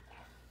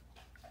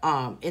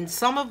 In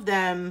some of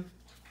them,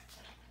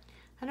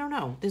 I don't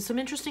know. There's some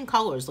interesting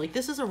colors. Like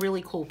this is a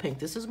really cool pink.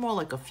 This is more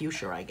like a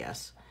fuchsia, I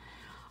guess,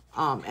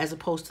 as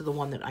opposed to the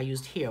one that I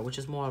used here, which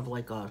is more of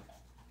like a,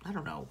 I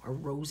don't know, a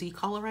rosy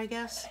color, I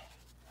guess.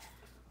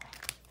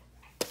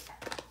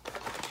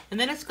 And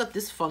then it's got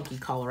this funky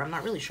color. I'm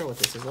not really sure what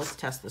this is. Let's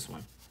test this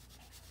one.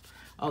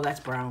 Oh, that's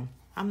brown.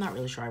 I'm not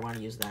really sure I want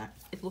to use that.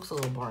 It looks a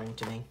little boring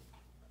to me.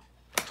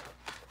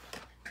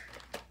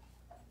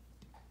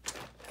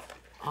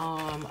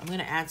 I'm going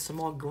to add some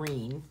more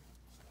green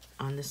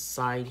on this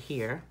side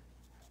here.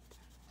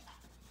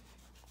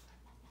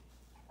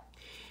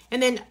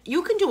 And then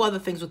you can do other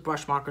things with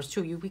brush markers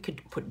too. We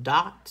could put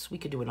dots. We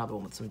could do another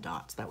one with some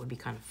dots. That would be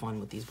kind of fun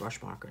with these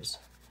brush markers.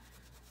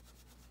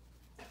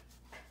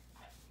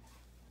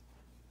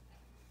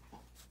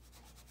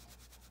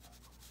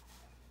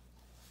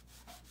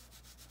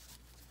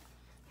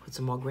 Put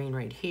some more green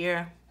right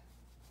here.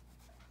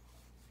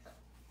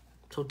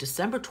 So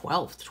December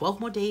 12th,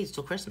 12 more days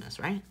till Christmas,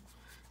 right?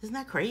 Isn't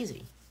that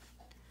crazy?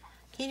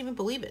 Can't even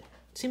believe it.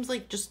 Seems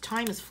like just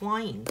time is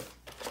flying.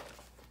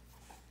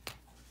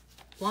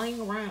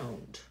 Flying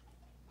around.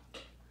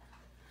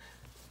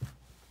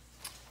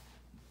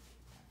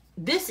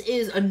 This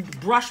is a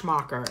brush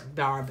marker,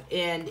 Barb,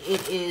 and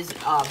it is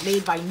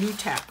made by New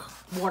Tech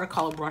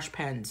watercolor brush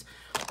pens.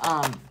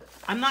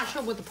 I'm not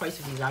sure what the price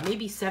of these are.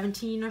 Maybe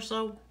 17 or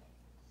so.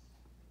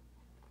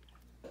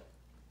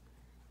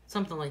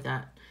 Something like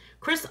that.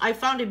 Chris, I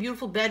found a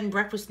beautiful bed and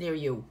breakfast near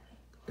you,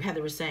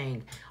 Heather is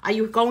saying. Are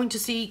you going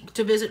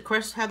to visit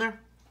Chris, Heather?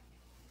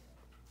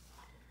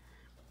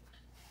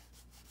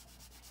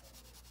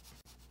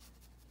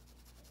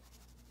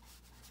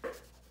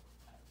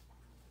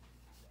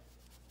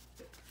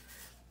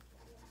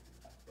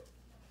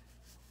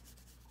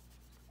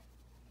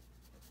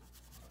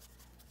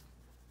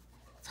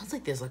 Sounds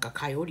like there's like a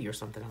coyote or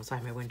something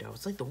outside my window.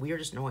 It's like the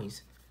weirdest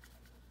noise.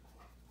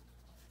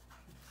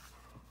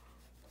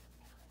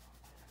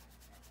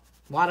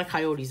 A lot of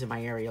coyotes in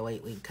my area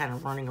lately, kind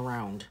of running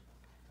around.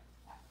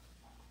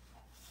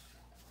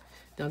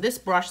 Now this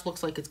brush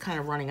looks like it's kind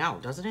of running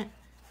out, doesn't it?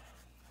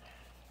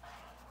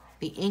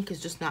 The ink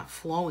is just not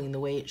flowing the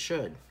way it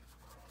should.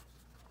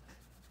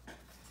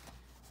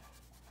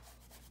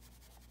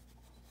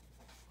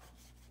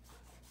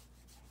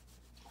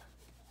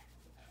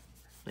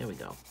 There we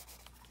go.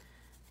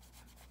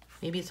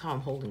 Maybe it's how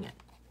I'm holding it.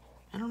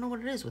 I don't know what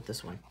it is with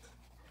this one.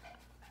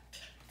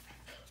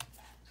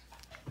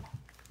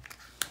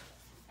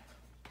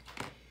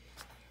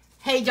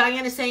 Hey,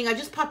 Diana's saying, I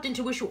just popped in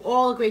to wish you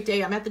all a great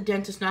day. I'm at the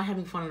dentist, not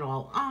having fun at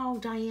all. Oh,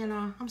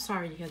 Diana, I'm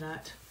sorry to hear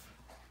that.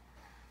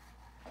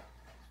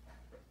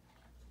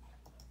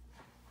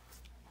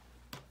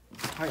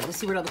 All right, let's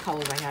see what other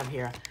colors I have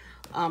here.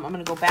 I'm going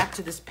to go back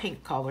to this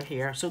pink color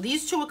here. So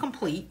these two are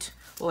complete.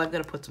 Well, I've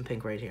got to put some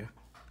pink right here.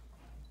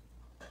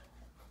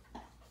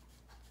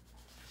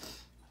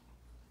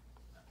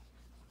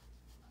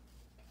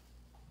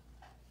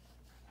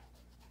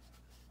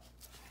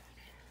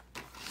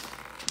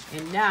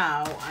 And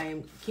now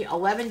I'm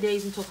 11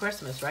 days until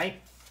Christmas,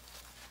 right?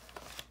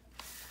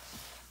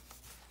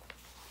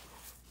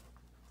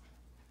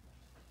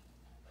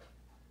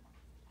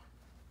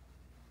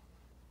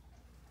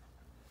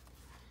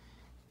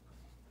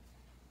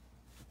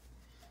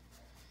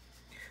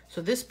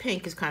 So this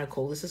pink is kind of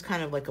cool. This is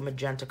kind of like a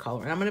magenta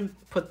color. And I'm going to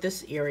put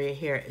this area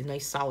here a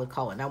nice solid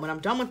color. Now, when I'm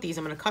done with these,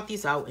 I'm going to cut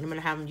these out and I'm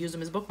going to have them use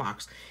them as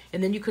bookmarks.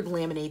 And then you could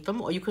laminate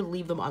them or you could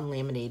leave them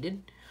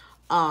unlaminated.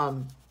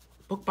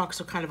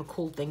 Bookmarks are kind of a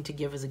cool thing to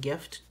give as a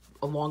gift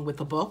along with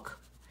a book.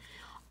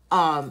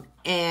 And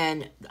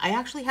I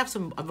actually have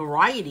a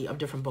variety of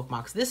different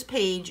bookmarks. This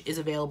page is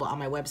available on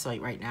my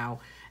website right now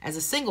as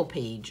a single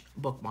page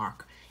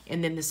bookmark.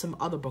 And then there's some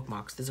other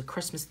bookmarks. There's a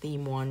Christmas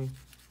theme one.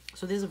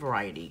 So there's a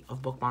variety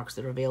of bookmarks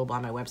that are available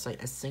on my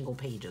website as single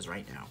pages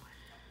right now.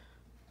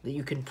 That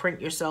you can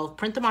print yourself.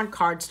 Print them on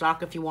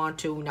cardstock if you want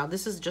to. Now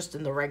this is just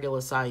in the regular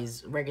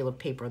size, regular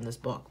paper in this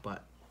book,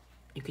 but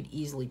you could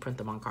easily print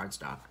them on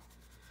cardstock.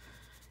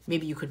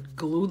 Maybe you could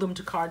glue them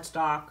to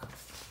cardstock.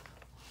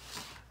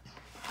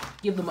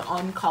 Give them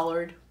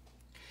uncolored.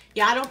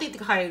 Yeah, I don't think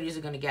the coyotes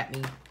are going to get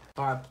me,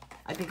 Barb.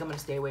 I think I'm going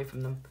to stay away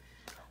from them.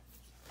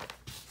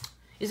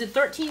 Is it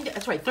 13?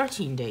 That's right,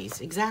 13 days.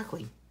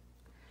 Exactly.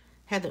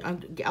 Heather,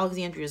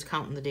 Alexandria's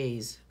counting the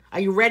days. Are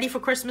you ready for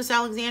Christmas,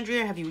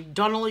 Alexandria? Have you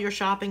done all your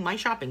shopping? My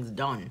shopping's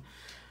done.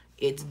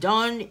 It's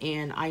done,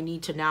 and I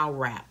need to now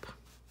wrap.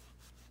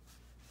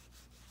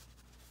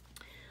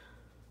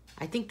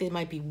 I think there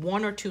might be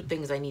one or two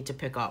things I need to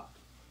pick up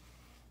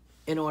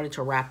in order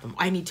to wrap them.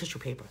 I need tissue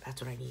paper.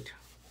 That's what I need.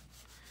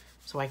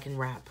 So I can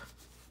wrap.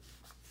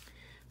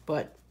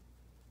 But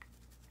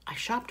I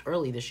shopped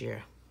early this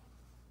year.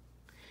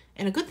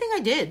 And a good thing I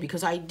did,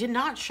 because I did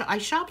not I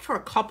shopped for a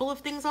couple of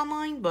things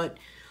online, but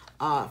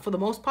for the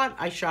most part,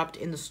 I shopped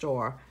in the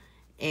store.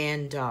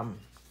 And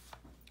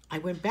I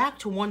went back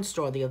to one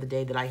store the other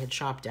day that I had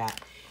shopped at,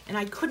 and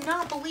I could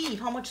not believe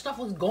how much stuff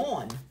was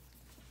gone.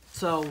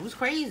 So it was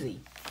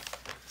crazy.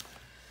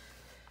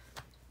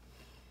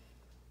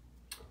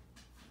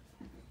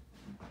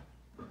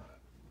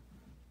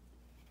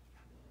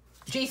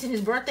 Jason,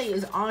 his birthday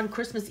is on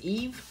Christmas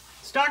Eve.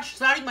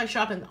 Starting my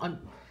shopping on...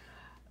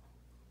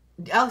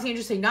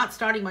 Alexandra say, not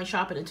starting my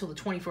shopping until the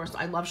 21st.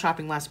 I love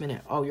shopping last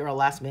minute. Oh, you're a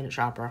last minute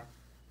shopper.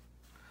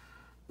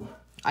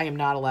 I am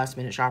not a last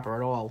minute shopper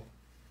at all.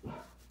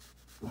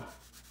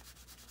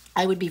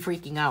 I would be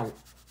freaking out.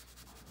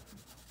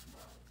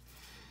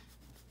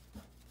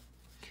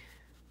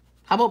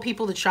 How about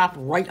people that shop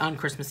right on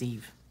Christmas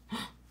Eve?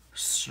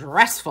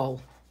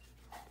 Stressful.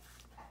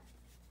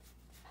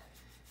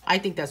 I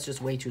think that's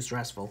just way too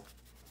stressful.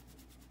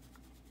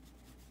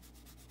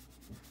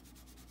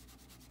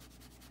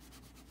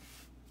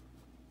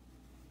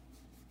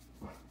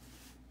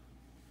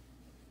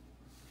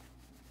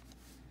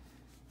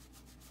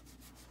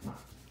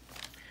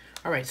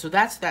 All right, so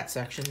that's that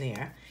section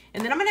there.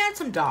 And then I'm going to add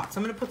some dots.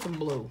 I'm going to put some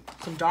blue,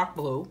 some dark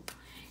blue,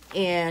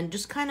 and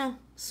just kind of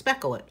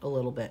speckle it a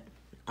little bit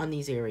on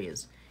these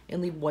areas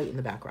and leave white in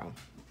the background.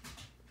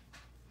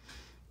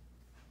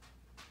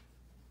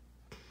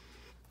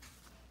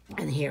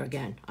 And here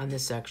again, on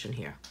this section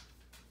here.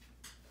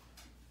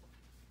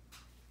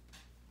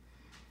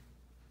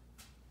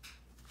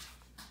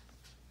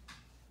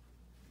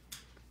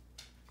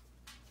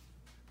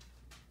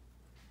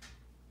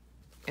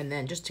 And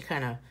then just to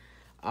kind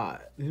of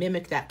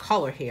mimic that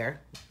color here,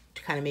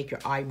 to kind of make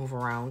your eye move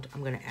around, I'm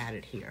going to add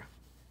it here.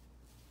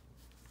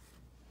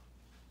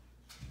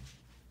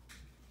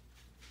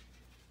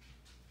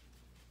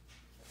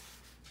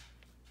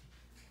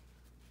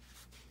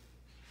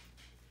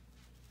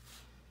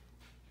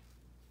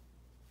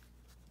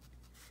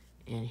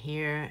 And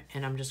here,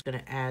 and I'm just going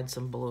to add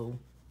some blue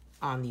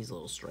on these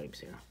little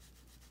stripes here.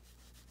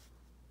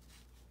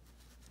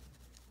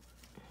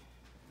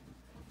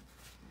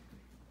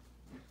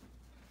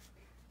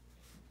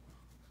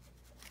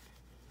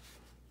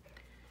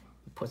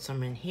 Put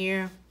some in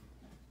here,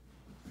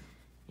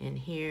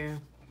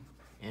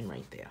 and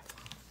right there.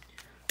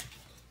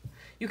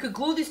 You could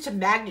glue these to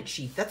magnet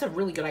sheets. That's a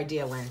really good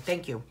idea, Lynn.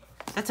 Thank you.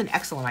 That's an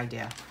excellent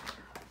idea.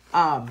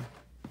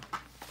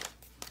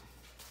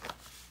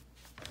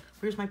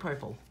 Where's my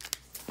purple?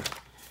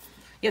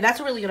 Yeah, that's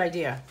a really good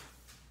idea.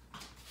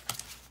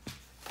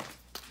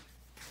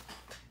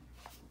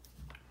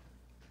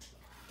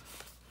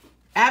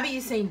 Abby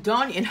is saying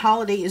done and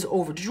holiday is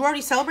over. Did you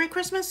already celebrate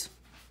Christmas?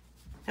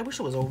 I wish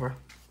it was over.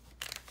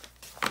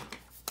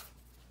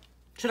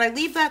 Should I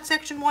leave that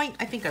section white?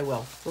 I think I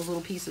will. Those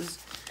little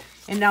pieces.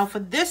 And now for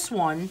this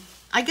one,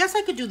 I guess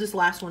I could do this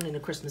last one in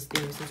a Christmas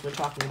theme since we're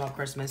talking about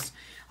Christmas.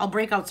 I'll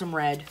break out some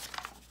red.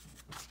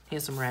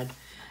 Here's some red.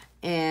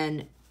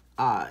 And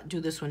do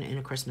this one in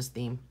a Christmas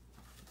theme.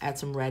 Add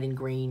some red and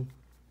green.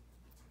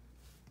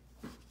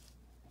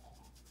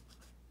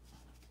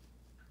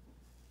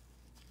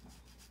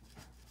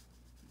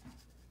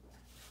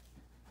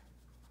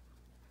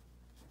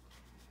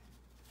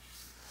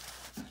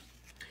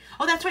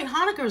 Oh, that's right.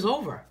 Hanukkah is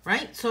over,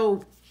 right?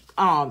 So,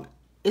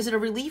 is it a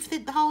relief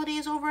that the holiday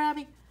is over,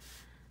 Abby?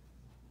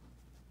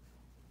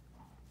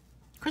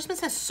 Christmas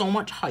has so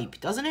much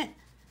hype, doesn't it?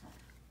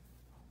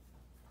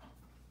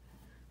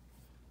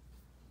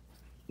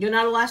 You're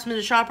not a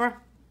last-minute shopper?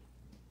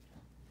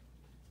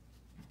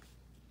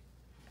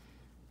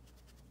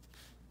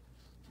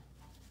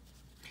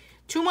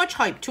 Too much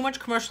hype, too much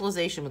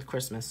commercialization with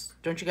Christmas.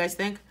 Don't you guys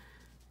think?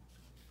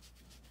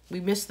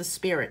 We miss the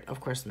spirit of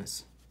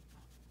Christmas.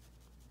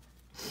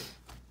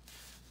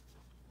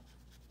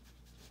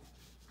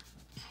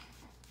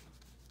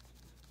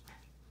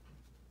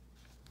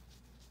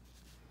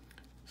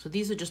 So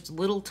these are just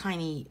little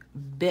tiny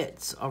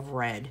bits of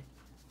red.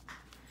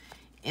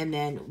 And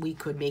then we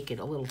could make it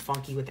a little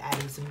funky with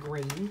adding some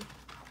green.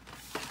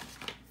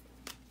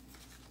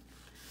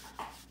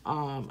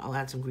 I'll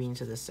add some green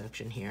to this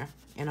section here.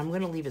 And I'm going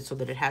to leave it so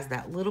that it has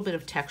that little bit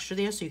of texture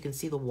there so you can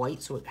see the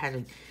white, so it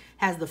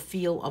has the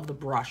feel of the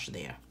brush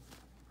there.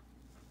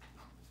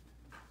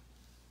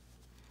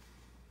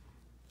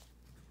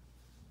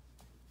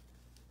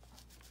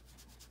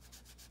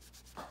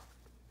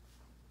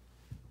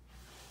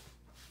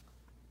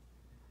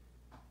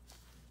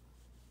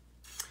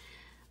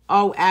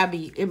 Oh,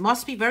 Abby, it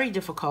must be very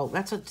difficult.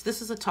 This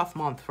is a tough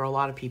month for a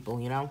lot of people,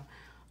 you know.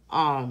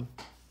 A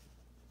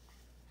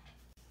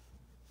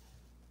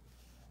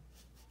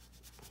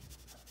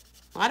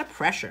lot of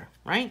pressure,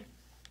 right?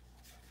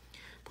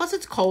 Plus,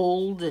 it's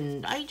cold,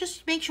 and it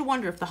just makes you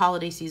wonder if the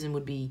holiday season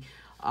would be.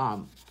 I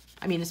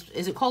mean,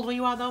 is it cold where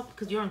you are though?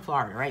 Because you're in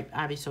Florida, right,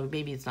 Abby? So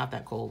maybe it's not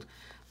that cold,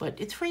 but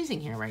it's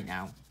freezing here right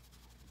now.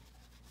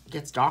 It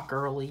gets dark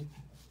early.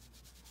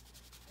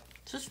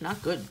 It's just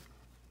not good.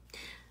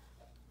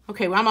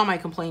 Okay, well, I'm on my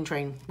complaint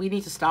train. We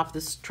need to stop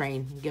this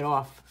train and get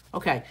off.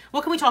 Okay,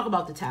 what can we talk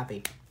about the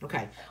tappy?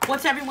 Okay,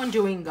 what's everyone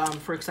doing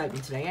for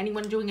excitement today?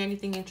 Anyone doing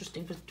anything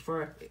interesting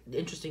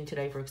interesting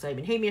today for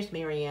excitement? Hey, Miss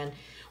Marianne,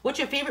 what's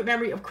your favorite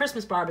memory of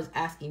Christmas? Barbara's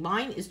asking.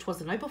 Mine is "'Twas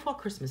the Night Before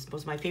Christmas"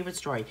 was my favorite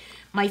story.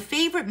 My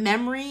favorite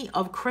memory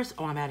of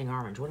Oh, I'm adding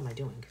orange. What am I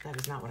doing? That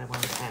is not what I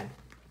wanted to add.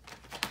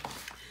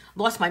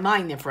 Lost my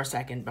mind there for a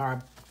second,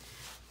 Barb.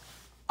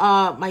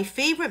 My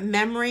favorite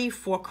memory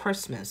for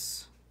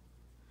Christmas.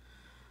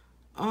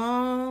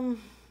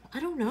 I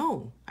don't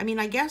know. I mean,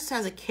 I guess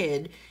as a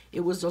kid,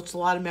 it was just a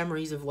lot of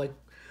memories of like,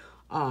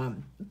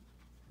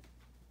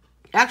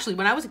 actually,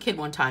 when I was a kid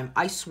one time,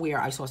 I swear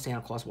I saw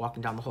Santa Claus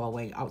walking down the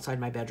hallway outside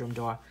my bedroom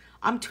door.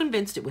 I'm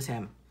convinced it was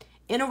him.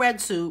 In a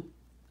red suit.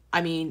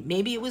 I mean,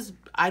 maybe it was,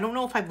 I don't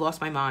know if I've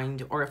lost my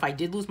mind or if I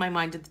did lose my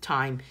mind at the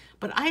time,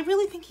 but I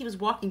really think he was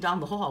walking down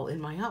the hall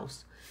in my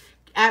house.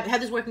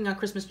 Heather's working on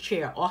Christmas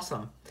cheer.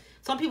 Awesome.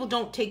 Some people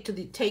don't take to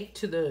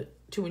the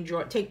to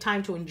enjoy, take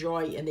time to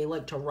enjoy, and they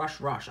like to rush.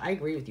 I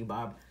agree with you,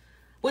 Bob.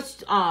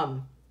 What's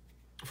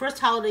first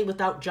holiday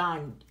without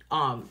John?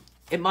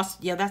 It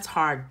must, yeah, that's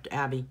hard,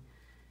 Abby.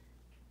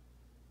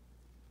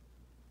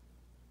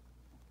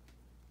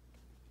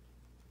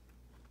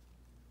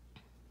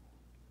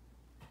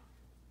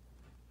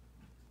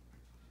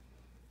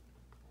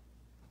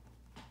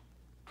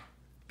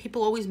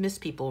 People always miss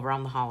people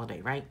around the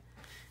holiday, right?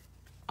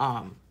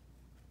 I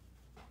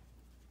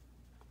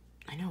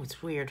know,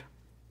 it's weird.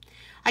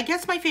 I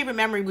guess my favorite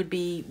memory would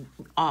be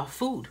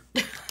food.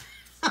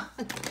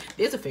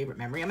 There's a favorite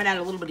memory. I'm going to add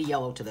a little bit of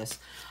yellow to this.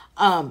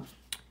 A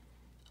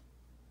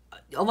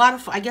lot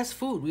of, I guess,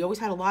 food. We always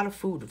had a lot of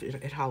food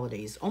at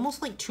holidays.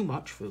 Almost like too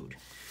much food.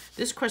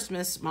 This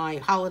Christmas, my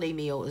holiday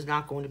meal is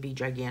not going to be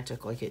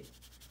gigantic like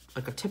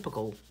a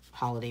typical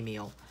holiday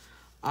meal.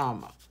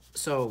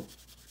 So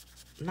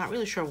I'm not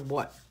really sure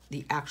what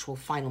the actual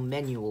final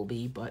menu will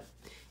be, but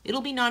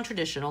it'll be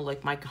non-traditional.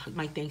 Like my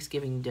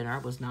Thanksgiving dinner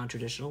was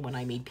non-traditional when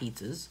I made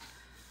pizzas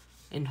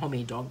and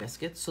homemade dog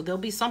biscuits. So there'll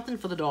be something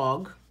for the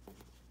dog.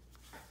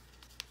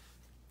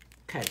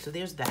 Okay, so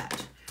there's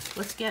that.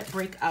 Let's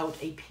break out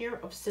a pair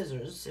of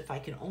scissors, if I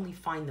can only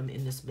find them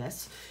in this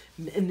mess.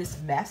 Lynn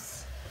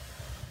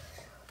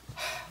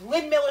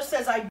Miller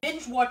says, I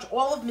binge watched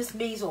all of Miss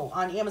Maisel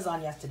on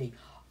Amazon yesterday.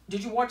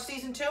 Did you watch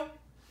season 2?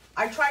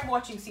 I tried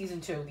watching season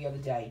 2 the other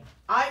day.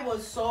 I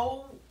was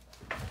so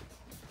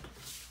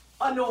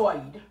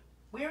annoyed.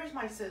 Where is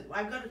my scissors?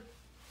 I've got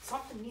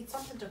need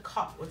something to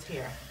cut what's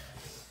here.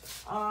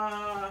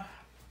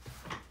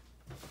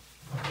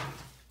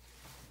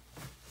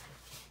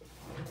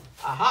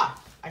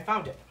 Aha, I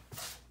found it.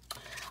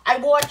 I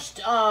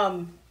watched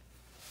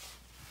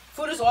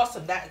Food is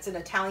Awesome. It's an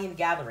Italian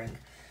gathering.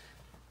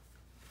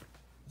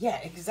 Yeah,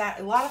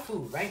 exactly. A lot of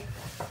food, right?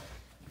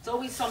 It's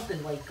always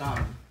something like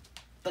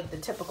the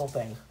typical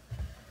thing.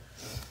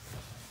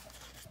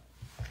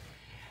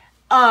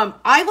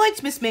 I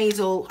liked Miss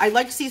Maisel. I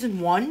liked season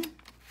 1.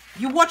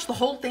 You watched the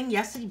whole thing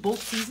yesterday,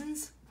 both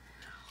seasons?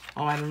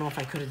 Oh, I don't know if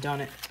I could have done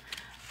it.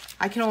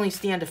 I can only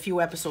stand a few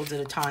episodes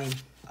at a time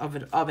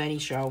of any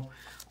show.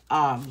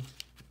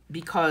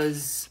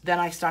 Because then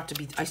I start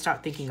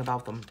thinking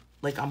about them.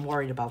 Like, I'm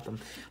worried about them.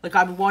 Like,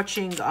 I'm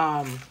watching,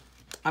 I'm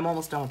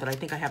almost done with it. I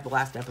think I have the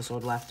last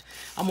episode left.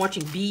 I'm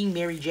watching Being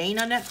Mary Jane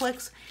on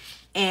Netflix.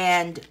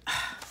 And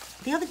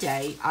the other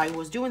day, I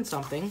was doing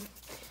something,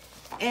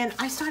 and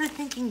I started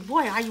thinking,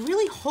 boy, I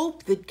really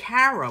hope that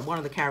Kara, one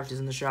of the characters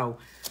in the show,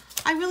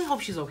 I really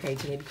hope she's okay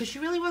today, because she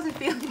really wasn't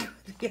feeling good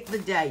the other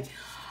day.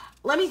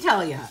 Let me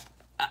tell you,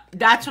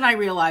 that's when I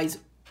realized,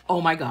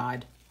 oh my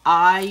God,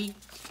 I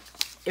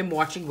am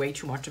watching way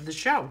too much of the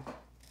show.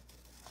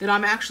 That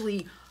I'm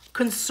actually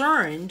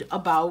concerned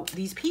about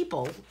these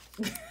people.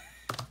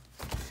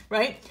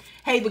 Right?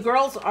 Hey, the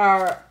girls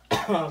are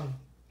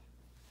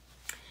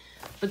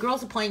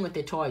playing with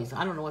their toys.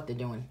 I don't know what they're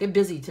doing. They're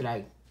busy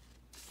today.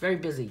 Very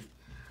busy.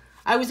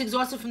 I was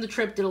exhausted from the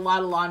trip, did a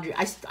lot of laundry.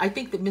 I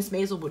think that Miss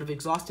Maisel would have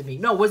exhausted me.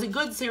 No, was it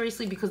good?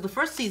 Seriously? Because the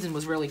first season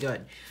was really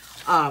good.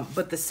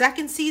 But the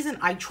second season,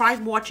 I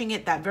tried watching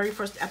it, that very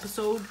first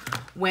episode,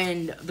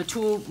 when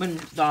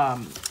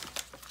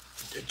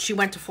she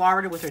went to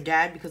Florida with her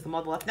dad because the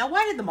mother left. Now,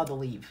 why did the mother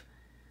leave?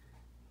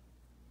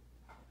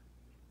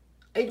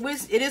 It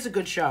is a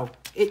good show.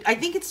 I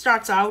think it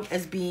starts out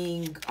as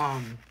being,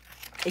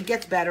 it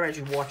gets better as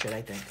you watch it,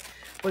 I think.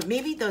 But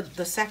maybe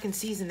the second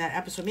season, that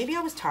episode, maybe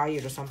I was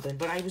tired or something,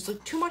 but I was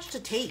like, too much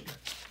to take.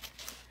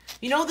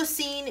 You know the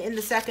scene in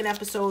the second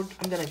episode?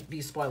 I'm going to be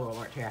a spoiler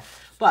alert here.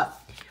 But,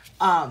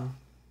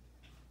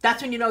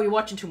 that's when you know you're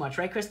watching too much,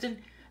 right, Kristen?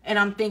 And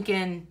I'm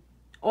thinking,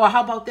 or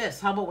how about this?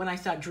 How about when I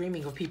start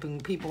dreaming of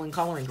people in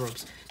coloring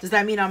groups? Does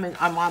that mean I'm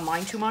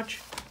online too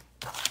much?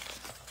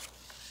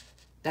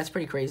 That's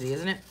pretty crazy,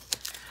 isn't it?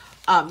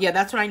 Yeah,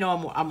 that's when I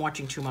know I'm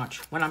watching too much.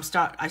 When I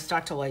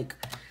start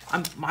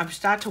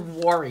to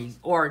worry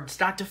or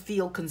start to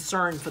feel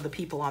concerned for the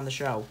people on the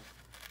show.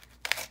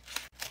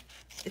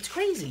 It's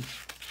crazy.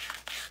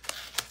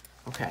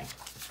 Okay.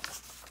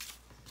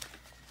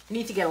 You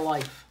need to get a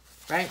life,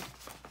 right?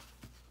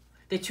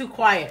 They're too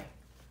quiet.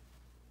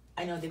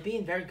 I know, they're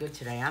being very good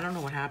today. I don't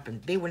know what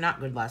happened. They were not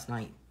good last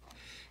night.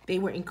 They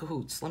were in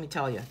cahoots, let me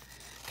tell you.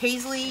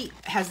 Paisley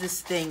has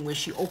this thing where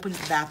she opens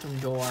the bathroom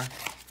door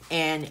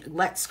and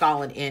lets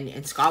Scarlett in,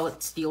 and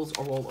Scarlett steals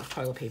a roll of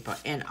toilet paper.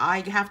 And I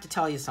have to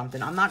tell you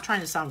something. I'm not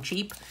trying to sound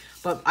cheap,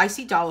 but I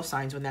see dollar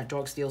signs when that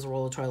dog steals a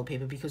roll of toilet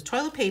paper, because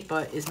toilet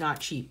paper is not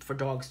cheap for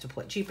dogs to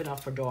play, cheap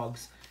enough for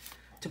dogs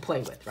to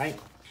play with, right?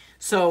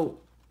 So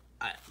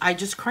I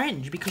just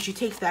cringe, because she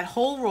takes that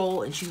whole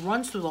roll and she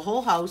runs through the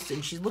whole house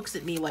and she looks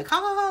at me like, ha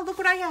ha ha, look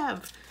what I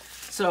have.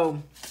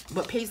 So,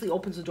 but Paisley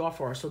opens the door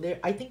for her. So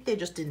I think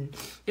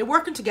they're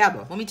working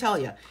together, let me tell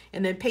you.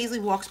 And then Paisley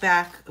walks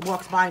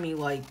by me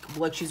like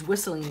she's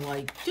whistling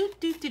like,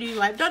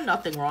 doo-doo-doo-doo, I've done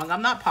nothing wrong.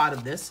 I'm not part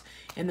of this.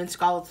 And then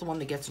Scarlett's the one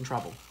that gets in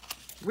trouble.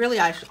 Really,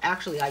 I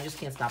just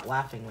can't stop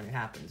laughing when it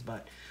happens,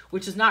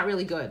 which is not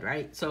really good,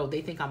 right? So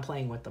they think I'm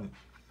playing with them.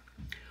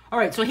 All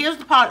right, so here's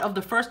the part of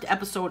the first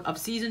episode of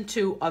season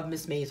 2 of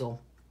Miss Maisel.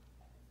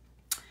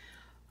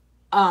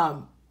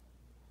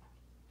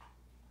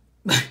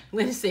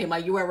 Let's say,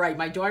 you are right.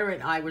 My daughter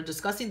and I were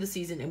discussing the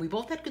season, and we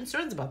both had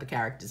concerns about the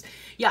characters.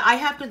 Yeah, I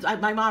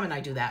have. My mom and I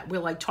do that. We're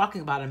like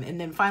talking about them,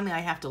 and then finally I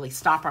have to like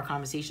stop our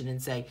conversation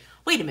and say,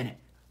 "Wait a minute.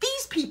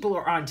 These people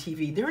are on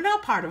TV. They're now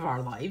part of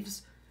our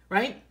lives,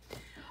 right?"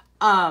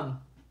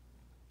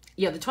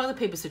 Yeah, the toilet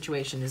paper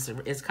situation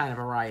is kind of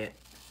a riot.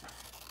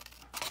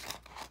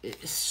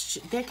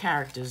 They're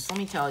characters, let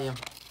me tell you.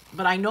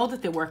 But I know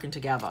that they're working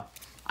together.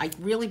 I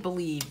really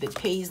believe that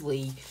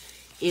Paisley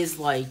is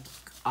like,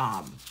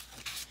 I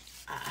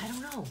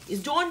don't know.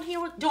 Is Dawn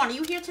here? Dawn, are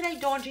you here today?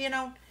 Dawn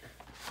Gianone?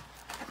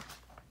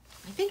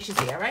 I think she's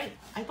here, right?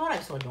 I thought I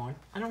saw Dawn.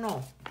 I don't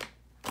know.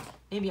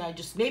 Maybe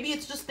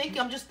it's just thinking.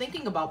 I'm just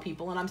thinking about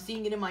people and I'm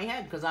seeing it in my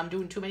head because I'm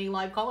doing too many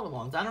live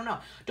color-alongs. I don't know.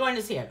 Dawn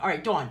is here. All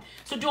right, Dawn.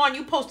 So, Dawn,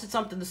 you posted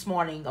something this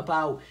morning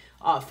about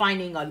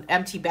finding an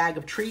empty bag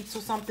of treats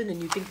or something,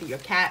 and you think that your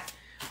cat,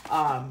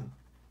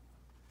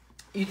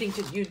 you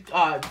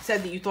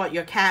said that you thought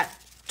your cat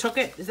took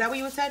it. Is that what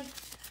you said?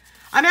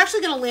 I'm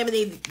actually going to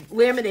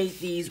laminate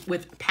these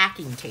with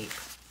packing tape.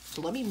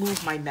 So let me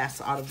move my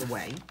mess out of the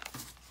way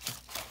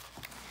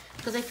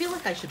because I feel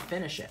like I should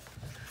finish it.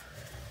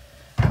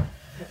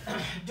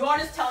 Dawn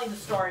is telling the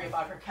story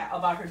about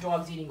her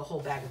dogs eating a whole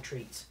bag of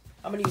treats.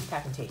 I'm going to use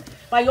packing tape.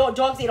 My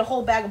dogs ate a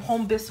whole bag of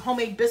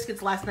homemade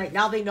biscuits last night.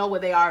 Now they know where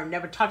they are and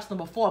never touched them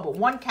before. But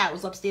one cat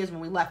was upstairs when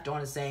we left,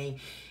 Dawn is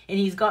saying, and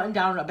he's gotten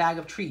down a bag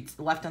of treats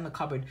left on the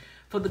cupboard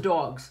for the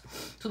dogs.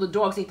 So the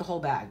dogs ate the whole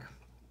bag.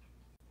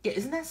 Yeah,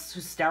 isn't that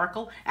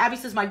hysterical? Abby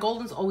says, my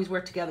Goldens always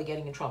work together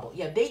getting in trouble.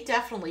 Yeah, they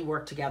definitely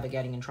work together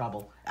getting in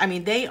trouble. I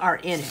mean, they are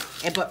in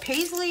it. But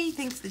Paisley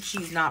thinks that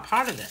she's not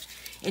part of it.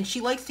 And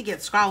she likes to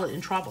get Scarlett in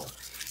trouble.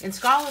 And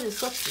Scarlett is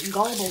such a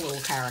gullible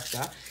little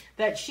character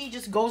that she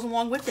just goes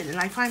along with it. And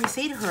I finally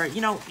say to her, you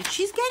know,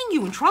 she's getting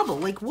you in trouble.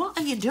 Like, what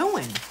are you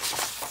doing?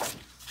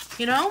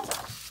 You know?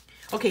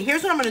 Okay,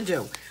 here's what I'm going to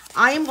do.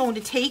 I am going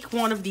to take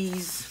one of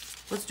these.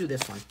 Let's do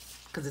this one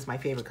because it's my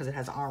favorite because it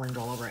has orange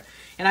all over it.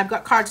 And I've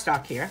got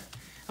cardstock here.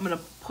 I'm going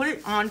to put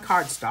it on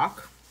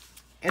cardstock.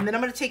 And then I'm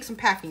going to take some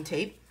packing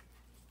tape.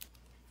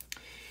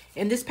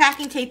 And this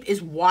packing tape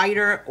is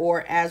wider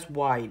or as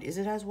wide. Is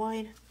it as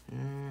wide?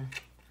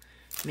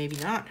 Maybe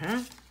not,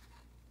 huh?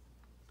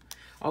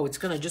 Oh, it's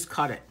going to just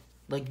cut it.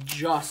 Like,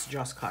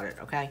 just cut it,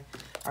 okay?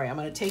 All right, I'm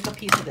going to take a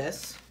piece of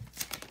this.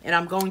 And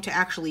I'm going to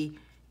actually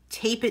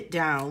tape it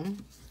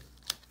down.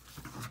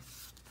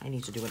 I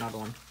need to do another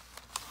one.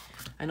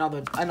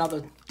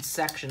 Another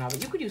section of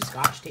it. You could use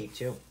Scotch tape,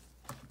 too.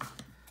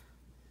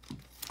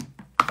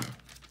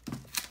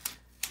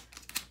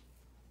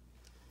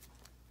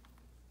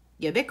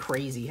 Yeah, they're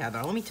crazy,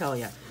 Heather. Let me tell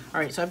you.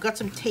 All right, so I've got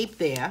some tape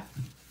there.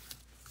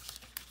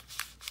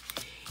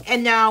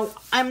 And now,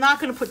 I'm not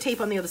going to put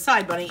tape on the other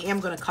side, but I am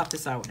going to cut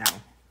this out now.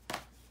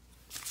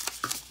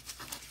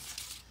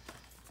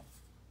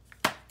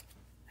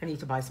 I need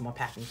to buy some more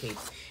packing tape.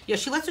 Yeah,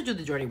 she lets her do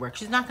the dirty work.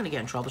 She's not going to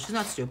get in trouble. She's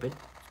not stupid.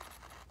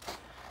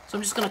 So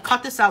I'm just going to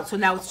cut this out. So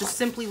now it's just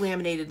simply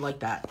laminated like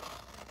that.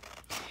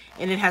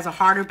 And it has a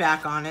harder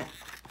back on it.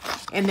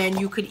 And then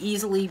you could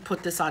easily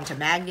put this onto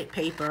magnet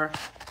paper.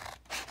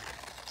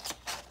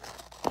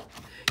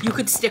 You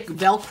could stick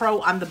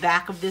Velcro on the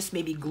back of this,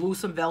 maybe glue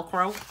some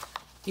Velcro.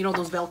 You know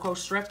those Velcro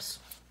strips?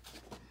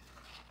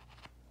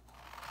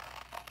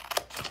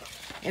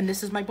 And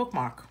this is my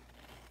bookmark.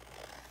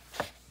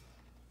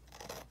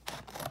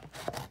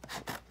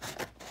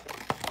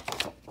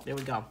 There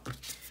we go.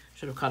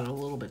 Should have cut it a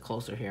little bit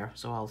closer here,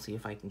 so I'll see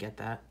if I can get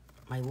that.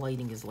 My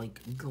lighting is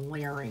like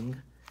glaring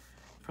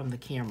from the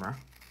camera.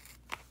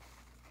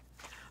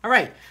 All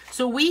right,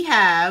 so we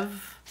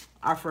have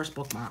our first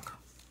bookmark.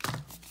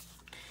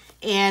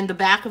 And the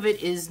back of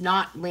it is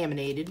not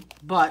laminated,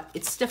 but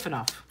it's stiff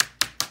enough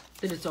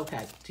that it's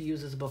okay to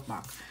use as a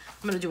bookmark.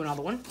 I'm going to do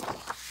another one.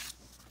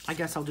 I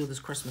guess I'll do this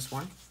Christmas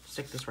one.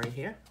 Stick this right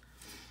here.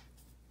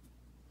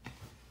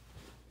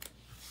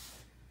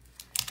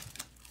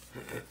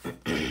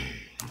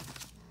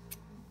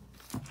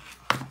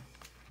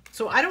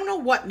 So I don't know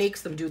what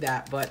makes them do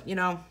that, but, you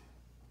know.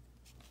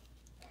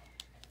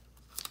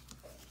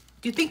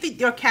 Do you think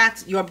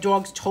that your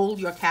dogs told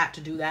your cat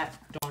to do that,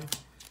 Dawn?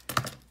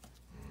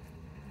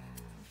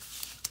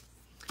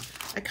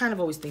 I kind of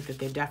always think that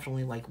they're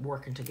definitely, like,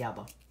 working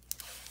together.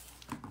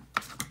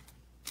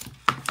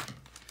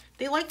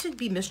 They like to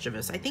be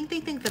mischievous. I think they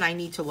think that I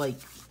need to, like,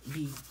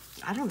 be,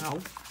 I don't know.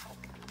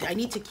 I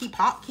need to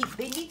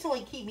they need to,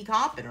 like, keep me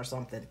hopping or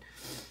something.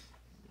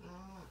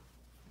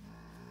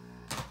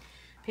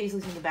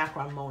 Paisley's in the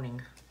background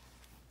moaning.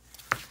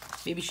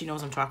 Maybe she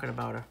knows I'm talking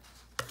about her.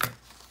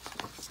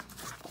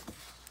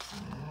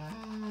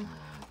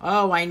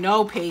 Oh, I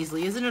know,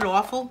 Paisley. Isn't it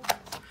awful?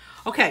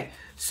 Okay,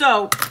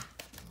 so I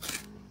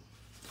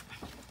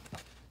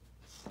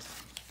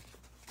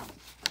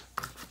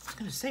was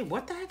gonna say,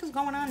 what the heck is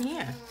going on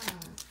here?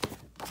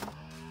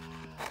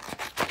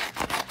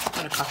 I'm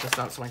gonna cut this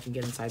out so I can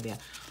get inside there.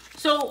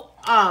 So,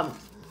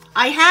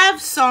 I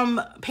have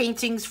some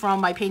paintings from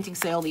my painting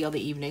sale the other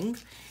evening,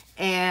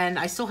 And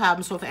I still have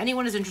them. So if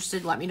anyone is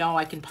interested, let me know.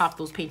 I can pop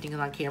those paintings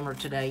on camera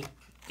today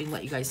and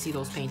let you guys see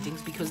those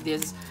paintings, because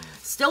there's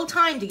still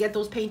time to get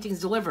those paintings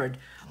delivered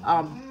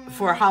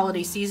for a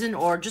holiday season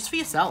or just for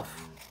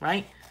yourself,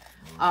 right?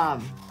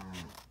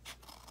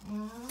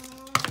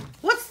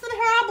 What's the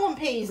problem,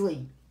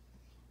 Paisley?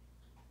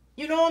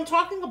 You know I'm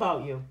talking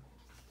about you.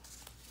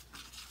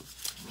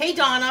 Hey,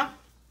 Donna.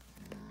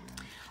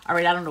 All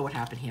right, I don't know what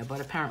happened here,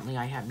 but apparently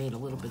I have made a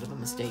little bit of a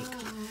mistake.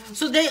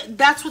 So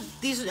that's what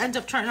these end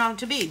up turning out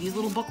to be, these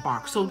little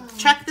bookmarks. So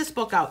check this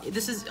book out.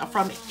 This is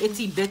from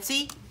Itsy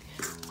Bitsy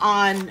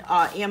on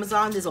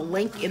Amazon. There's a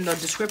link in the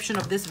description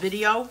of this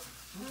video.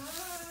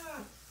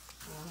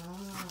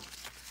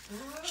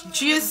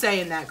 She is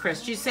saying that,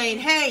 Chris. She's saying,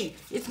 hey,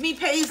 it's me,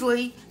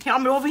 Paisley.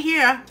 I'm over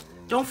here.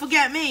 Don't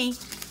forget me.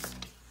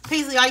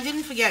 Paisley, I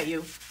didn't forget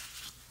you.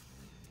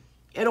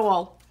 At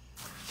all.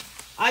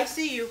 I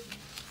see you.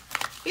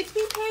 It's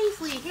me,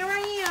 Paisley. Here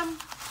I am.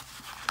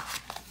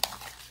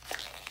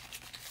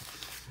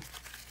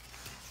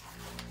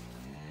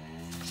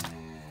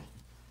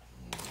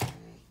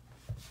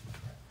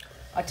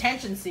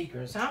 Attention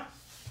seekers, huh?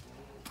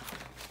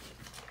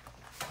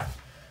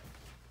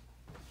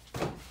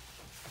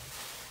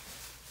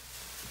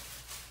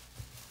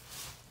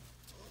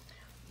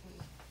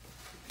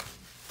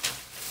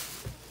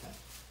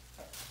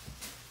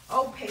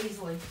 Oh,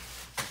 Paisley.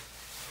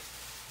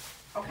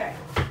 Okay.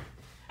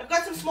 I've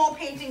got some small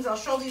paintings. I'll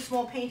show these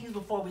small paintings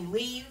before we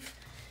leave.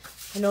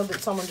 I know that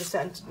someone just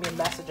sent me a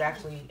message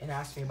actually and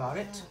asked me about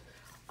it.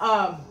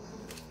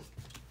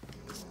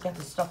 Get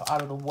this stuff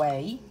out of the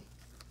way.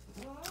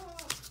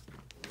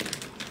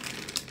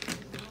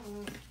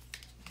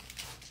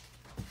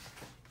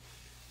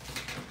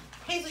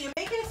 Paisley, you're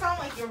making it sound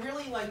like you're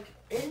really like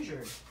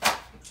injured.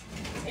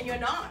 And you're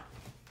not.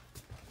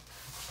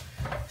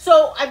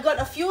 So I've got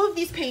a few of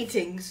these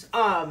paintings.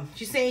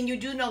 She's saying you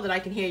do know that I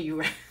can hear you,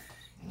 right?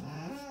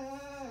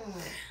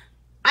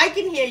 I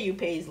can hear you,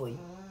 Paisley.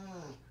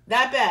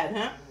 That bad,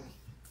 huh?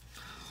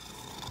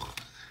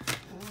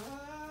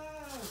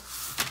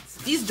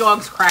 These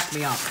dogs crack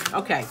me up.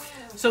 Okay,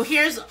 so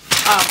here's a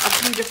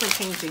few different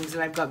paintings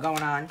that I've got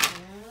going on.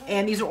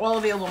 And these are all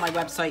available on my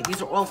website.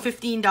 These are all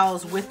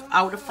 $15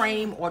 without a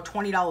frame or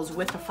 $20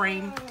 with a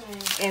frame.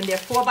 And they're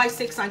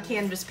 4x6 on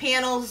canvas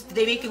panels. Do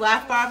they make you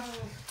laugh, Bob?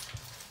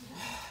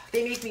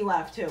 They make me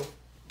laugh too.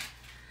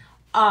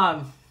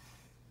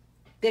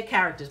 They're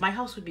characters. My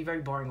house would be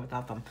very boring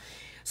without them.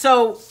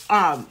 So,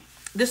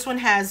 this one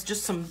has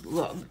just some,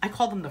 I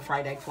call them the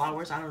fried egg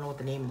flowers. I don't know what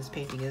the name of this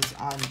painting is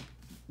on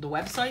the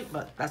website,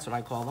 but that's what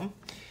I call them.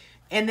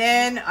 And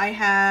then I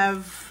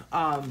have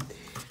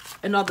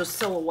another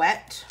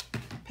silhouette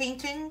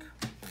painting.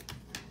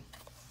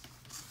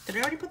 Did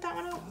I already put that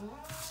one out?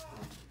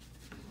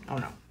 Oh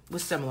no, it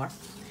was similar.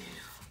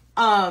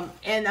 And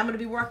I'm gonna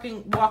be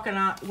working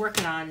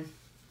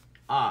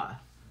on.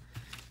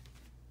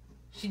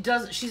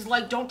 She's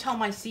like, don't tell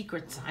my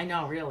secrets. I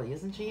know, really,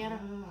 isn't she, Anna?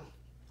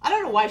 I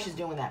don't know why she's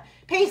doing that.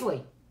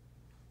 Paisley.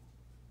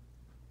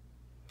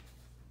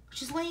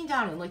 She's laying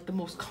down in like the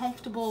most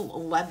comfortable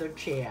leather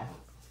chair.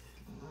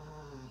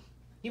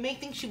 You may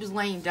think she was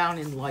laying down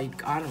in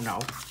like, I don't know,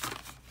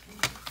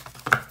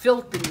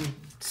 filth and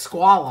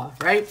squalor,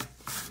 right?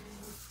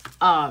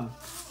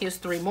 Here's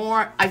three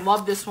more. I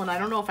love this one. I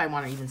don't know if I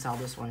want to even sell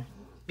this one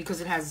because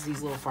it has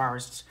these little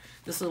forests,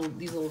 these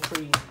little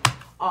trees.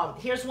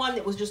 Here's one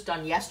that was just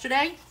done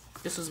yesterday.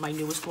 This was my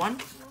newest one.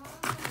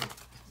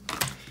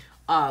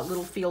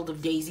 Little field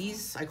of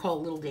daisies. I call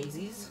it little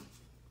daisies.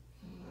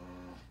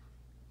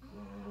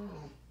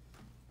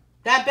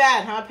 That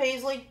bad, huh,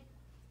 Paisley?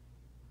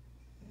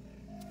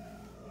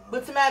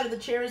 What's the matter? The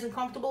chair isn't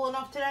comfortable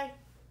enough today?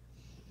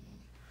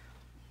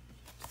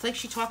 It's like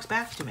she talks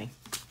back to me.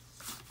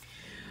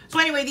 So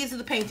anyway, these are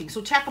the paintings.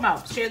 So check them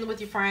out. Share them with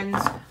your friends.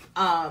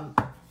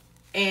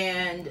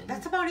 And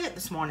that's about it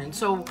this morning.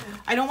 So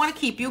I don't want to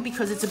keep you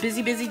because it's a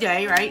busy, busy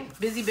day, right?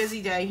 Busy,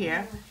 busy day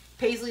here.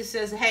 Paisley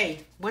says,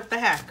 hey, what the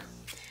heck?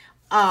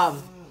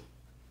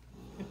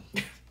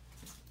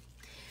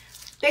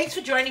 Thanks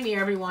for joining me,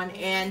 everyone.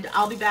 And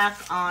I'll be back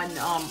on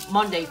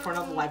Monday for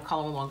another live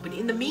call along. But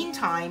in the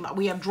meantime,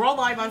 we have Draw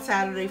Live on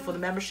Saturday for the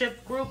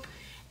membership group.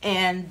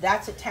 And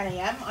that's at 10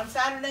 a.m. on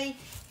Saturday.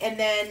 And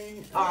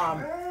then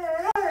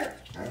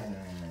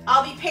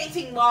I'll be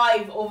painting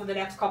live over the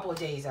next couple of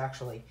days,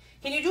 actually.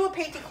 Can you do a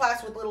painting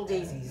class with little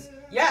daisies?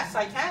 Yes,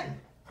 I can.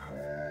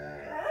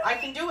 I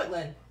can do it,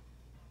 Lynn.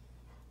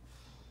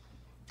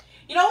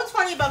 You know what's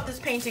funny about this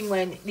painting,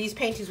 Lynn, these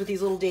paintings with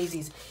these little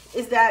daisies,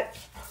 is that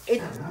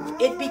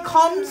it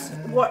becomes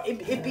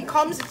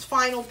its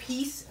final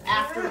piece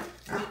after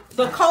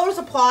the color's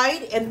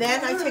applied, and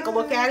then I take a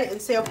look at it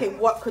and say, okay,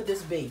 what could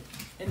this be?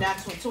 And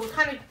that's when, so it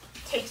kind of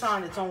takes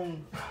on its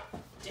own,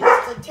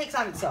 it takes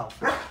on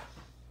itself.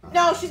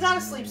 No, she's not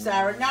asleep,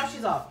 Sarah. Now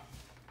she's up.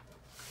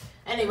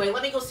 Anyway,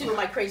 let me go see what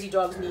my crazy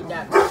dogs need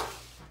next.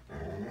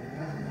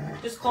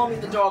 Just call me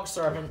the dog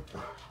servant.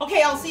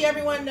 Okay, I'll see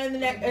everyone in the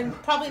next, and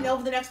probably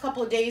over the next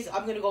couple of days.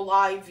 I'm gonna go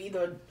live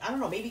either, I don't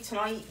know, maybe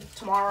tonight,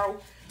 tomorrow,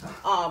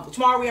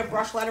 Tomorrow we have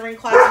brush lettering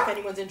class if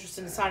anyone's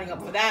interested in signing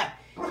up for that.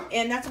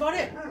 And that's about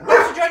it.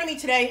 Thanks for joining me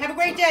today. Have a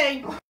great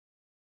day.